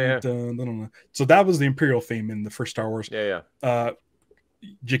 Oh yeah. Dun, dun, dun. So that was the Imperial theme in the first Star Wars. Yeah.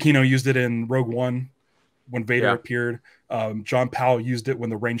 Giacchino used it in Rogue One when Vader appeared. John Powell used it when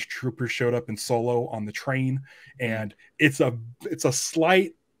the Range Troopers showed up in Solo on the train, and there's a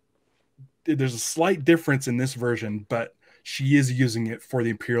slight difference in this version, but she is using it for the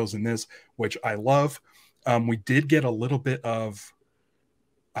Imperials in this, which I love. We did get a little bit of,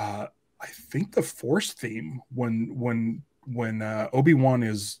 I think, the Force theme when Obi-Wan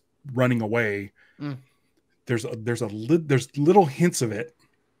is running away. There's little hints of it.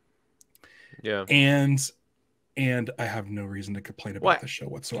 Yeah. And I have no reason to complain about the show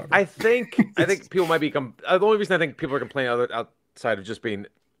whatsoever. I think people might be the only reason I think people are complaining outside of just being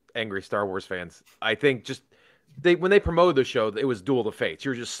angry Star Wars fans. I think just when they promoted the show, it was Duel of the Fates.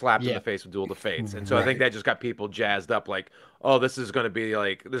 You were just slapped in the face with Duel of the Fates. And so I think that just got people jazzed up, like, oh, this is going to be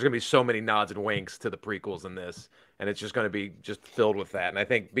like, there's going to be so many nods and winks to the prequels in this. And it's just going to be just filled with that. And I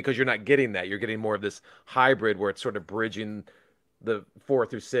think because you're not getting that, you're getting more of this hybrid where it's sort of bridging the 4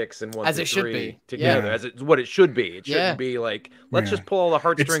 through 6 and 1 through 3 together, as it's what it should be. It shouldn't be like, let's just pull all the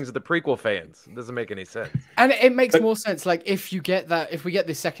heartstrings of the prequel fans. It doesn't make any sense. And it makes more sense. Like if we get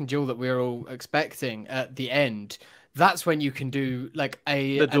this second duel that we're all expecting at the end, that's when you can do like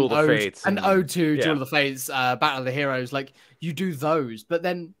the Duel of the Fates, an ode to Duel of the Fates, Battle of the Heroes. Like you do those, but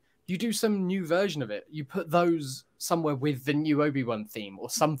then you do some new version of it. You put those somewhere with the new Obi-Wan theme or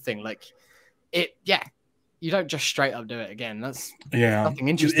something like it. Yeah. you don't just straight up do it again. That's Yeah, nothing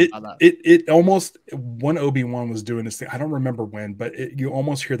interesting about that. It almost, when Obi-Wan was doing this thing, I don't remember when, but you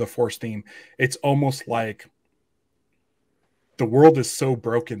almost hear the Force theme. It's almost like the world is so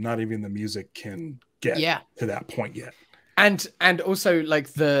broken, not even the music can get to that point yet. And also,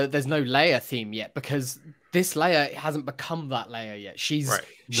 like, there's no Leia theme yet, because this Leia hasn't become that Leia yet. She's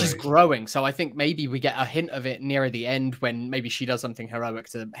growing. So I think maybe we get a hint of it nearer the end, when maybe she does something heroic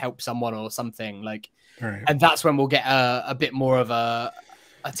to help someone or something, like, and that's when we'll get a bit more of a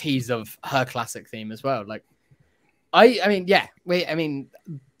tease of her classic theme as well. Like, I mean,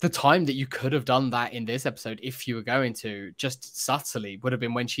 the time that you could have done that in this episode, if you were going to, just subtly, would have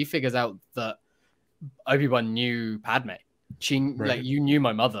been when she figures out that Obi-Wan knew Padme. Like, you knew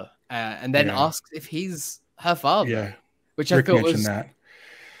my mother, and then asks if he's her father, which Rick I thought was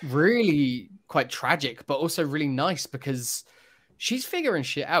really quite tragic, but also really nice, because she's figuring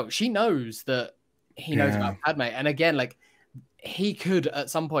shit out. She knows that he knows about Padme, and again, like, he could at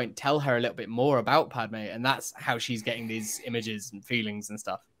some point tell her a little bit more about Padme, and that's how she's getting these images and feelings and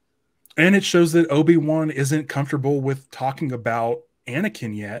stuff. And it shows that Obi-Wan isn't comfortable with talking about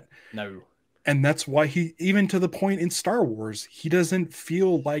Anakin yet. No. And that's why he, even to the point in Star Wars, he doesn't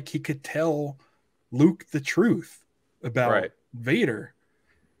feel like he could tell Luke the truth about Vader.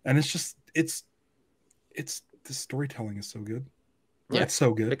 And it's just, it's the storytelling is so good. Yeah, it's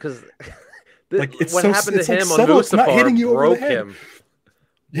so good. Because like, it's what so, happened it's to him like on subtle, it's not hitting you Mustafar over the broke head. him.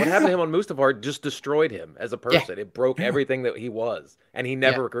 What happened to him on Mustafar just destroyed him as a person. It broke everything that he was, and he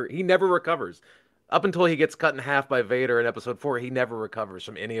never recovers. Up until he gets cut in half by Vader in Episode 4, he never recovers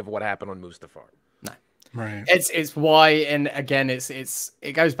from any of what happened on Mustafar. No, right. It's why, and again,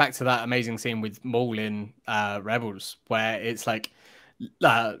 it goes back to that amazing scene with Maul in Rebels, where it's like,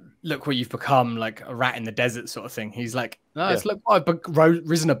 look what you've become, like a rat in the desert sort of thing. He's like, no, it's look what I've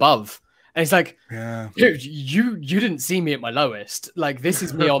risen above. And it's like, dude, you didn't see me at my lowest. Like, this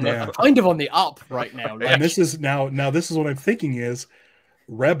is me on the kind of on the up right now. Like, and this is now this is what I'm thinking is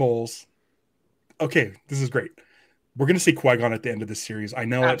Rebels. Okay, this is great. We're going to see Qui-Gon at the end of this series. I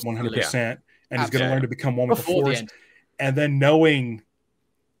know it 100%. And he's going to learn to become one with the Force. And then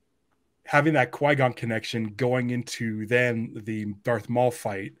having that Qui-Gon connection going into then the Darth Maul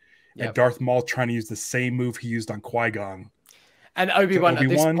fight, and Darth Maul trying to use the same move he used on Qui-Gon. And Obi-Wan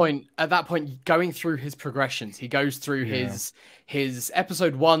at that point, going through his progressions, he goes through his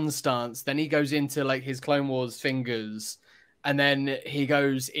Episode 1 stance, then he goes into like his Clone Wars fingers, and then he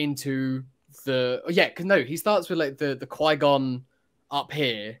goes into he starts with like the Qui-Gon up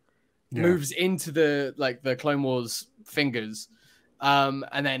here, moves into the Clone Wars fingers, and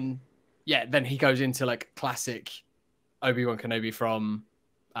then he goes into like classic Obi-Wan Kenobi from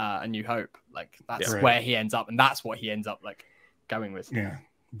A New Hope. Like, that's where he ends up, and that's what he ends up like going with. Yeah,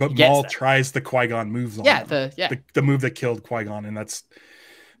 but Maul tries the Qui-Gon moves on the move that killed Qui-Gon, and that's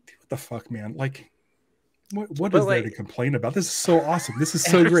what the fuck, man. Like, what is there to complain about? This is so awesome. This is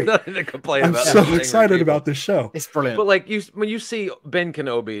so great. Nothing to complain I'm about. so excited about this show. It's brilliant. But like, when you see Ben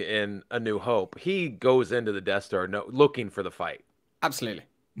Kenobi in A New Hope, he goes into the Death Star looking for the fight. Absolutely.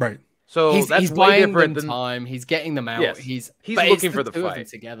 Right. So he's way buying different them than time. He's getting them out. Yes. He's looking for the fight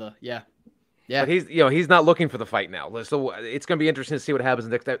together. Yeah. But he's not looking for the fight now. So it's going to be interesting to see what happens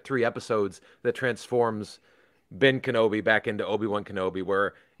in the next 3 episodes that transforms Ben Kenobi back into Obi-Wan Kenobi,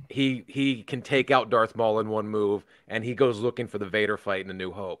 where he can take out Darth Maul in one move, and he goes looking for the Vader fight in A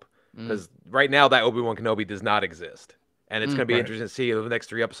New Hope. Because right now that Obi-Wan Kenobi does not exist, and it's going to be interesting to see in the next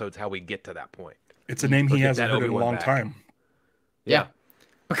 3 episodes how we get to that point. It's a name he hasn't heard in a long time. Yeah,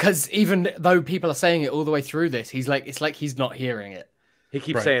 because even though people are saying it all the way through this, he's like, it's like he's not hearing it. He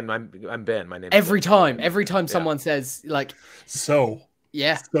keeps saying, "I'm Ben. My name." Every time someone says like, So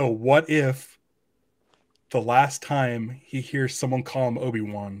what if the last time he hears someone call him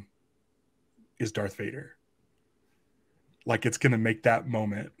Obi-Wan is Darth Vader? Like, it's gonna make that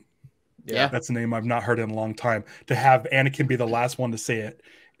moment. Yeah, that's a name I've not heard in a long time. To have Anakin be the last one to say it,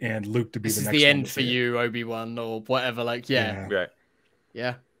 and Luke to be the next. This is the end for you, Obi-Wan, or whatever. Like, yeah.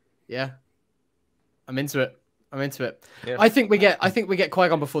 I'm into it. Yeah. I think we get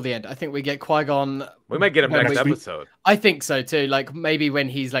Qui-Gon before the end. I think we get Qui-Gon. We might get him next episode. I think so too. Like, maybe when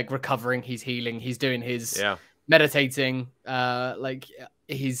he's like recovering, he's healing, he's doing his meditating. Like,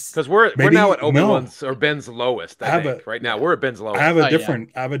 he's because we're now at Obi-Wan's or Ben's lowest. I think right now we're at Ben's lowest. I have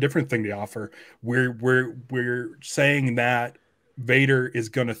a different thing to offer. We're saying that Vader is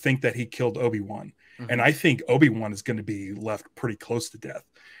going to think that he killed Obi-Wan, and I think Obi-Wan is going to be left pretty close to death.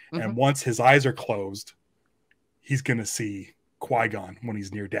 And once his eyes are closed, he's going to see Qui-Gon when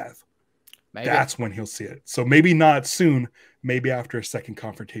he's near death. Maybe. That's when he'll see it. So maybe not soon, maybe after a second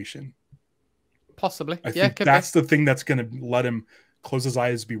confrontation. Possibly. I Yeah, think that's the thing that's going to let him close his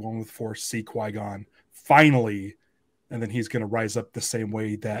eyes, be one with the Force, see Qui-Gon finally, and then he's going to rise up the same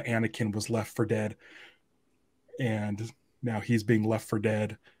way that Anakin was left for dead, and now he's being left for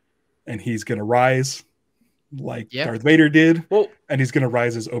dead, and he's going to rise like Darth Vader did, and he's going to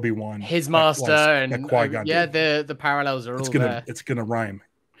rise as Obi-Wan, his master, and Qui-Gon did. the parallels are it's gonna rhyme.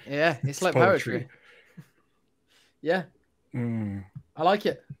 Yeah, it's like poetry. Yeah, I like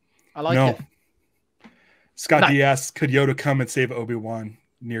it. I like it. Scott D asks, could Yoda come and save Obi-Wan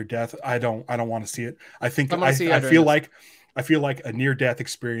near death? I don't want to see it. I think I feel like a near death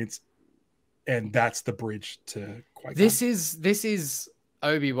experience, and that's the bridge to Qui-Gon. This is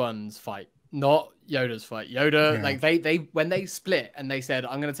Obi-Wan's fight, not Yoda's fight. Yoda, like they when they split and they said,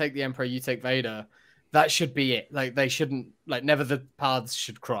 I'm gonna take the Emperor, you take Vader, that should be it. Like they shouldn't, like, never the paths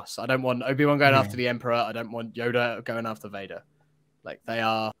should cross. I don't want Obi-Wan going after the Emperor. I don't want Yoda going after Vader. Like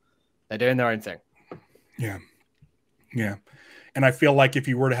they're doing their own thing. Yeah. And I feel like if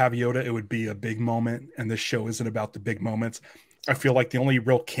you were to have Yoda, it would be a big moment, and this show isn't about the big moments. I feel like the only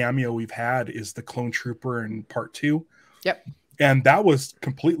real cameo we've had is the Clone Trooper in Part 2. Yep. And that was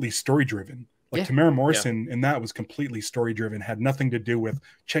completely story driven. Like Tamara Morrison and that was completely story driven, had nothing to do with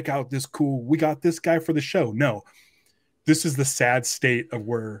check out this cool, we got this guy for the show. No, this is the sad state of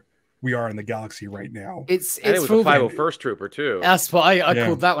where we are in the galaxy right now. It was a 501st Trooper too. That's what I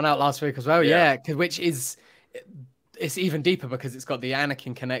called that one out last week as well. Yeah, which is, it's even deeper because it's got the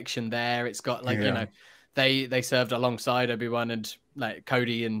Anakin connection there. It's got like you know, they served alongside Obi-Wan and like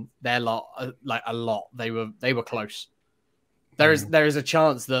Cody and their lot, like a lot. They were close. There is a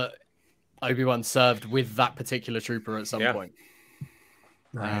chance that Obi-Wan served with that particular trooper at some point.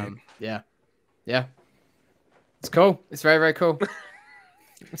 Right. Yeah. It's cool. It's very, very cool.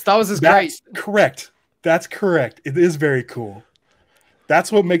 Star Wars is great. Correct. That's correct. It is very cool.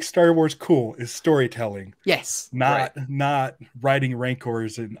 That's what makes Star Wars cool, is storytelling. Yes. Not writing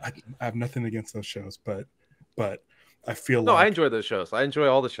Rancors, and I have nothing against those shows, but I feel I enjoy those shows. I enjoy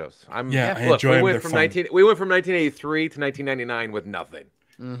all the shows. I enjoy them. We went from 1983 to 1999 with nothing.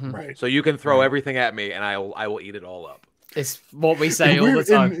 Mm-hmm. Right. So you can throw everything at me, and I will eat it all up. It's what we say all the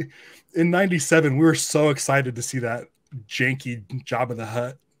time. In 97, we were so excited to see that janky Jabba the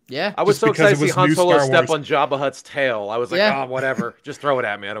Hutt. Yeah. I was so excited to see Han Solo step on Jabba Hutt's tail. I was like, oh, whatever. Just throw it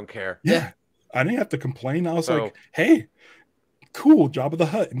at me. I don't care. Yeah. I didn't have to complain. I was like, hey, cool, Jabba the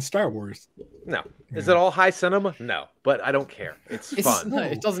Hutt in Star Wars. No. Is it all high cinema? No. But I don't care. It's fun. No,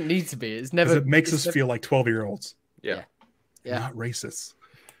 it doesn't need to be. It's never. It makes us feel like 12-year-olds. Yeah. Not racists.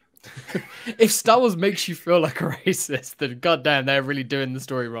 If Star Wars makes you feel like a racist, then goddamn, they're really doing the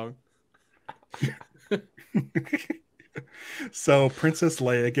story wrong. So Princess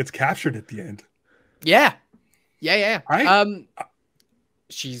Leia gets captured at the end. Yeah. I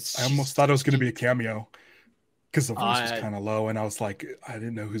almost thought it was going to be a cameo because the voice was kind of low, and I was like, I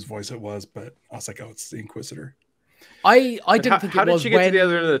didn't know whose voice it was, but I was like, oh, it's the Inquisitor. I didn't think it was. How did she get to the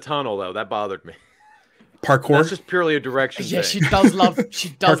other end of the tunnel though? That bothered me. Parkour. That's just purely a direction thing. She does love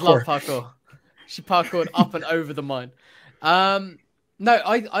love parkour. She parkoured up and over the mine. No,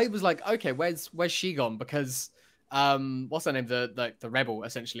 I was like, okay, where's she gone? Because what's her name? The rebel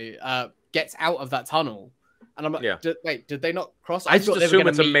essentially gets out of that tunnel, and I'm like, wait, did they not cross? I just assume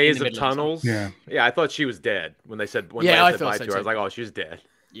it's a maze of tunnels. Yeah, I thought she was dead when they said I said bye to her. I was like, oh, she's dead.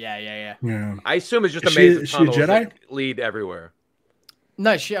 Yeah. I assume it's just a maze of tunnels Jedi? that lead everywhere.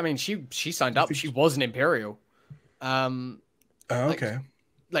 No, she signed up. She was an Imperial. Okay.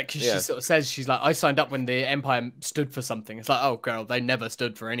 Like she sort of says, she's like, I signed up when the Empire stood for something. It's like, oh girl, they never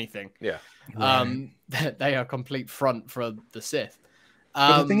stood for anything. Yeah. They are complete front for the Sith.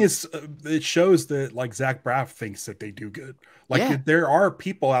 But the thing is, it shows that like Zach Braff thinks that they do good. Like there are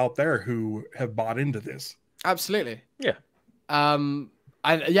people out there who have bought into this. Absolutely. Yeah.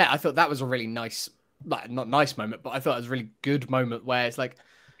 I thought that was a really nice, like not nice moment, but I thought it was a really good moment where it's like,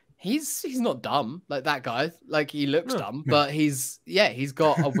 he's not dumb like that guy. Like he looks dumb, but he's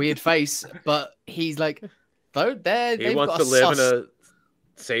got a weird face, but he's like, though he wants to live in a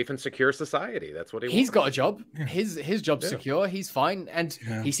safe and secure society. That's what he wants. He's got a job. His job's secure. He's fine, and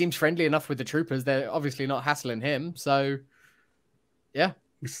he seems friendly enough with the troopers. They're obviously not hassling him. So, yeah,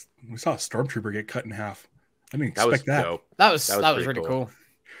 we saw a stormtrooper get cut in half. I didn't expect that. Dope. That was really cool.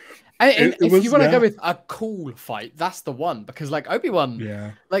 And if you want to go with a cool fight, that's the one, because like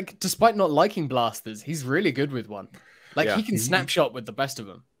Obi-Wan, like despite not liking blasters, he's really good with one. Like he can snapshot with the best of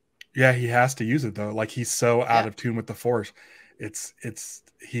them. Yeah, he has to use it though. Like he's so out of tune with the Force.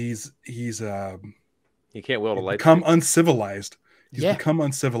 He's he can't wield a lightsaber. Become uncivilized. He's become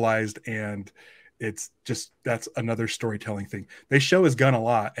uncivilized, and it's just that's another storytelling thing. They show his gun a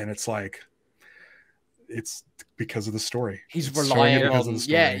lot, and it's like it's because of the story. He's It's showing it relying because on, of the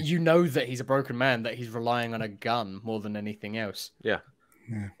story. you know that he's a broken man, that he's relying on a gun more than anything else. Yeah.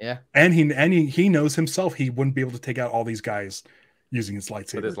 And he knows himself he wouldn't be able to take out all these guys using his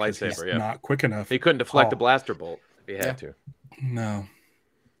lightsaber. With his 'cause lightsaber, he's not quick enough. He couldn't deflect a blaster bolt if he had to. No.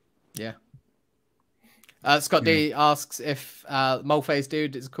 Yeah. Scott D asks if Mole-Face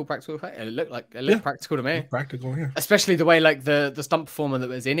dude is a cool practical effect. It looked practical to me. Practical, yeah. Especially the way like the stunt performer that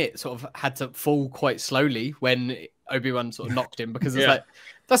was in it sort of had to fall quite slowly when Obi-Wan sort of knocked him, because it's like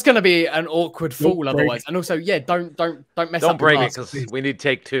that's going to be an awkward fall otherwise. And also, don't mess up. Don't break it, because we need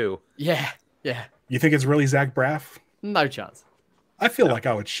take 2. Yeah. You think it's really Zach Braff? No chance. I feel like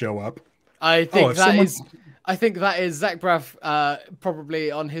I would show up. I think I think that is Zach Braff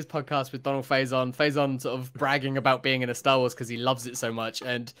probably on his podcast with Donald Faison. Faison sort of bragging about being in a Star Wars because he loves it so much,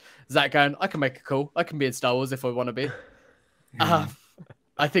 and Zach going, "I can make it cool. I can be in Star Wars if I want to be." I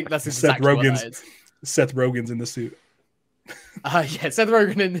think that's exactly what that is. Seth Rogen's in the suit. Seth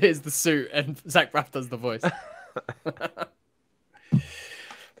Rogen is the suit, and Zach Braff does the voice.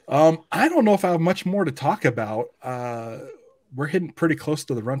 I don't know if I have much more to talk about. We're hitting pretty close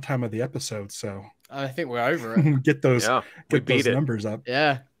to the runtime of the episode, so I think we're over it. get those numbers up.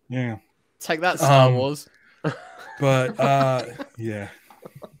 Yeah. Take that, Star Wars. But yeah.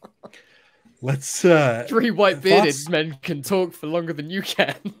 Let's 3 white bearded men can talk for longer than you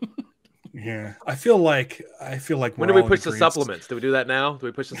can. Yeah. I feel like when do we push the supplements? Do we do that now? Do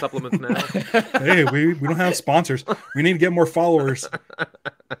we push the supplements now? Hey, we don't have sponsors. We need to get more followers.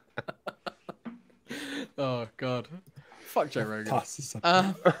 Oh God. Fuck Joe Rogan. Toss this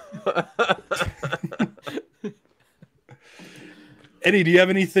up. Eddie, do you have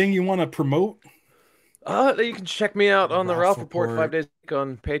anything you want to promote? You can check me out on the Ralph Report 5 days a week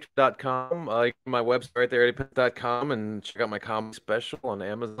on patreon.com. My website right there, eddiepence.com, and check out my comedy special on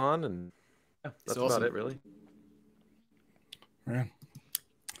Amazon. And that's awesome. About it, really. Yeah.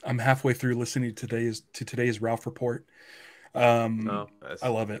 I'm halfway through listening to today's Ralph Report. I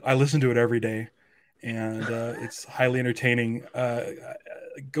love it. I listen to it every day, and it's highly entertaining.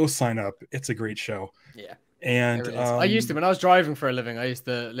 Go sign up. It's a great show. Yeah. And I used to, when I was driving for a living, I used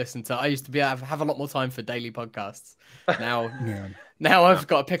to have a lot more time for daily podcasts. Now I've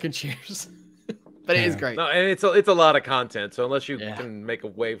got to pick and choose. But it is great. No, and it's a lot of content. So unless you can make a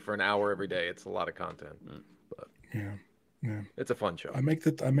wave for an hour every day, it's a lot of content. But it's a fun show. I make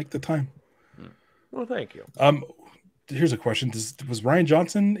the time. Well, thank you. Here's a question: was Rian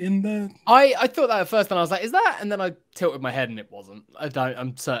Johnson in the? I thought that at first, and I was like, "Is that?" And then I tilted my head, and it wasn't.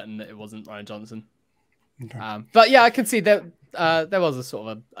 I'm certain that it wasn't Rian Johnson. Okay. But yeah, I can see that there was a sort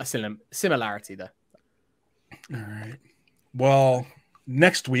of a similarity there. All right. Well,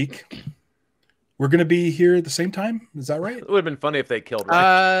 next week we're going to be here at the same time. Is that right? It would have been funny if they killed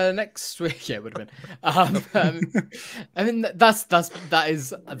Ryan. Next week, yeah, it would have been. I mean, that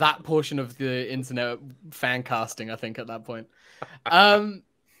is that portion of the internet fan casting, I think, at that point.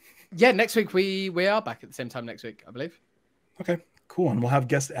 Yeah, next week we are back at the same time next week, I believe. Okay. Cool, and we'll have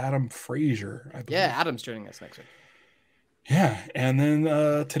guest Adam Frazier. I believe. Yeah, Adam's joining us next week. Yeah, and then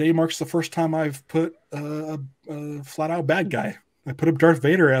today marks the first time I've put a flat out bad guy. I put up Darth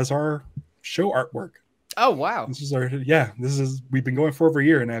Vader as our show artwork. Oh wow! We've been going for over a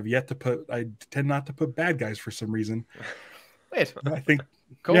year, and I've yet to put. I tend not to put bad guys for some reason. Weird. I think.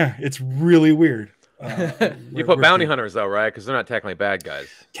 Cool. Yeah, it's really weird. You put bounty hunters though, right? Because they're not technically bad guys.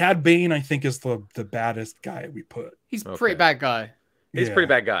 Cad Bane, I think, is the baddest guy we put. He's a pretty bad guy. He's a pretty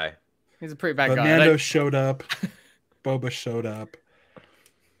bad guy. He's a pretty bad guy. Mando showed up. Boba showed up.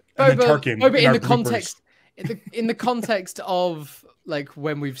 And then Tarkin. Boba in the context of like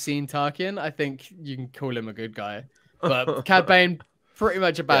when we've seen Tarkin, I think you can call him a good guy. But Cad Bane, pretty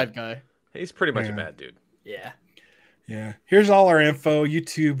much a bad guy. He's pretty much a bad dude. Yeah. Yeah. Here's all our info.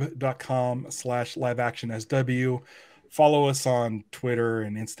 YouTube.com/liveactionsw. Follow us on Twitter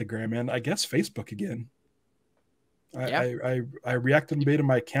and Instagram, and I guess Facebook again. I reactivated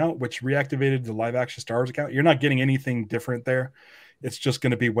my account, which reactivated the Live Action Star Wars account. You're not getting anything different there. It's just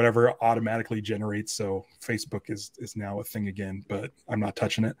going to be whatever automatically generates. So Facebook is now a thing again, but I'm not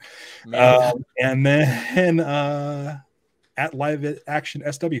touching it. And then at Live Action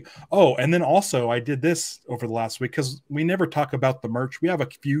SW. Oh, and then also I did this over the last week because we never talk about the merch. We have a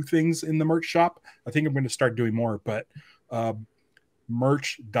few things in the merch shop. I think I'm going to start doing more, but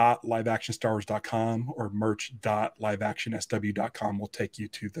merch.liveactionstarwars.com or merch.liveactionsw.com will take you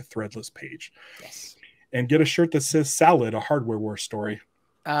to the Threadless page. Yes. And get a shirt that says Salad, a Hardware War story.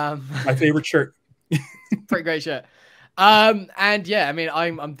 My favorite shirt. Pretty great shirt. And yeah, I mean,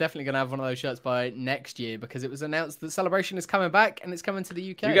 I'm definitely gonna have one of those shirts by next year because it was announced that Celebration is coming back and it's coming to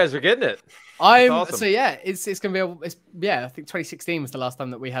the UK. You guys are getting it. So awesome. yeah, it's gonna be I think 2016 was the last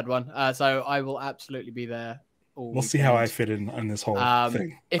time that we had one. So I will absolutely be there. We'll see how I fit in on this whole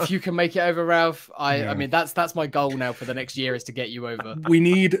thing. If you can make it over, Ralph, I mean that's my goal now for the next year is to get you over. We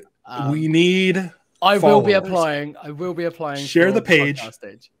need I will be applying. Share the page.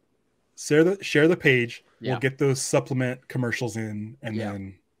 Share the page. Yeah. We'll get those supplement commercials in, and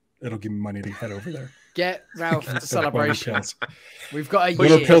then it'll give me money to head over there. Get Ralph to Celebration. We've got a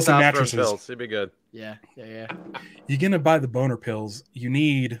boner year. pills and mattresses. Pills. It'd be good. Yeah. You're gonna buy the boner pills. You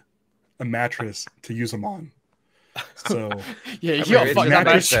need a mattress to use them on. So yeah, you got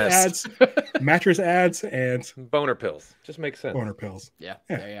mattress ads and boner pills. Just makes sense. Boner pills. Yeah.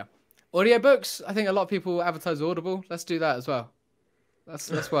 Audiobooks. I think a lot of people advertise Audible. Let's do that as well. Let's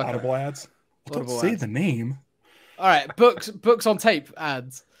work. Audible ads. Don't say the name. All right, books on tape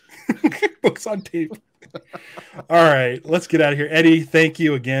ads. Books on tape. All right, let's get out of here. Eddie, thank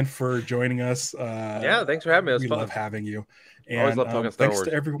you again for joining us. Yeah, thanks for having me. It was fun. Love having you. And always love talking Star Wars. Thanks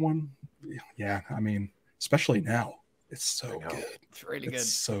to everyone. Yeah, I mean, especially now. It's so good. It's really good.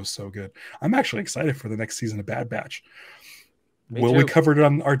 It's so good. I'm actually excited for the next season of Bad Batch. Will we cover it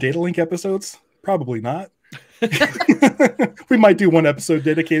on our Data Link episodes? Probably not. We might do one episode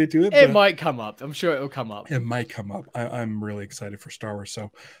dedicated to it. It might come up. I'm sure it'll come up. It might come up. I'm really excited for Star Wars.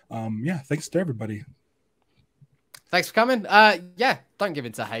 So, yeah, thanks to everybody. Thanks for coming. Yeah, don't give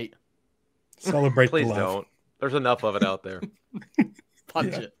in to hate. Celebrate Please the love. don't. There's enough of it out there.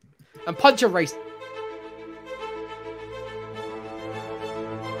 Punch it. And punch a race.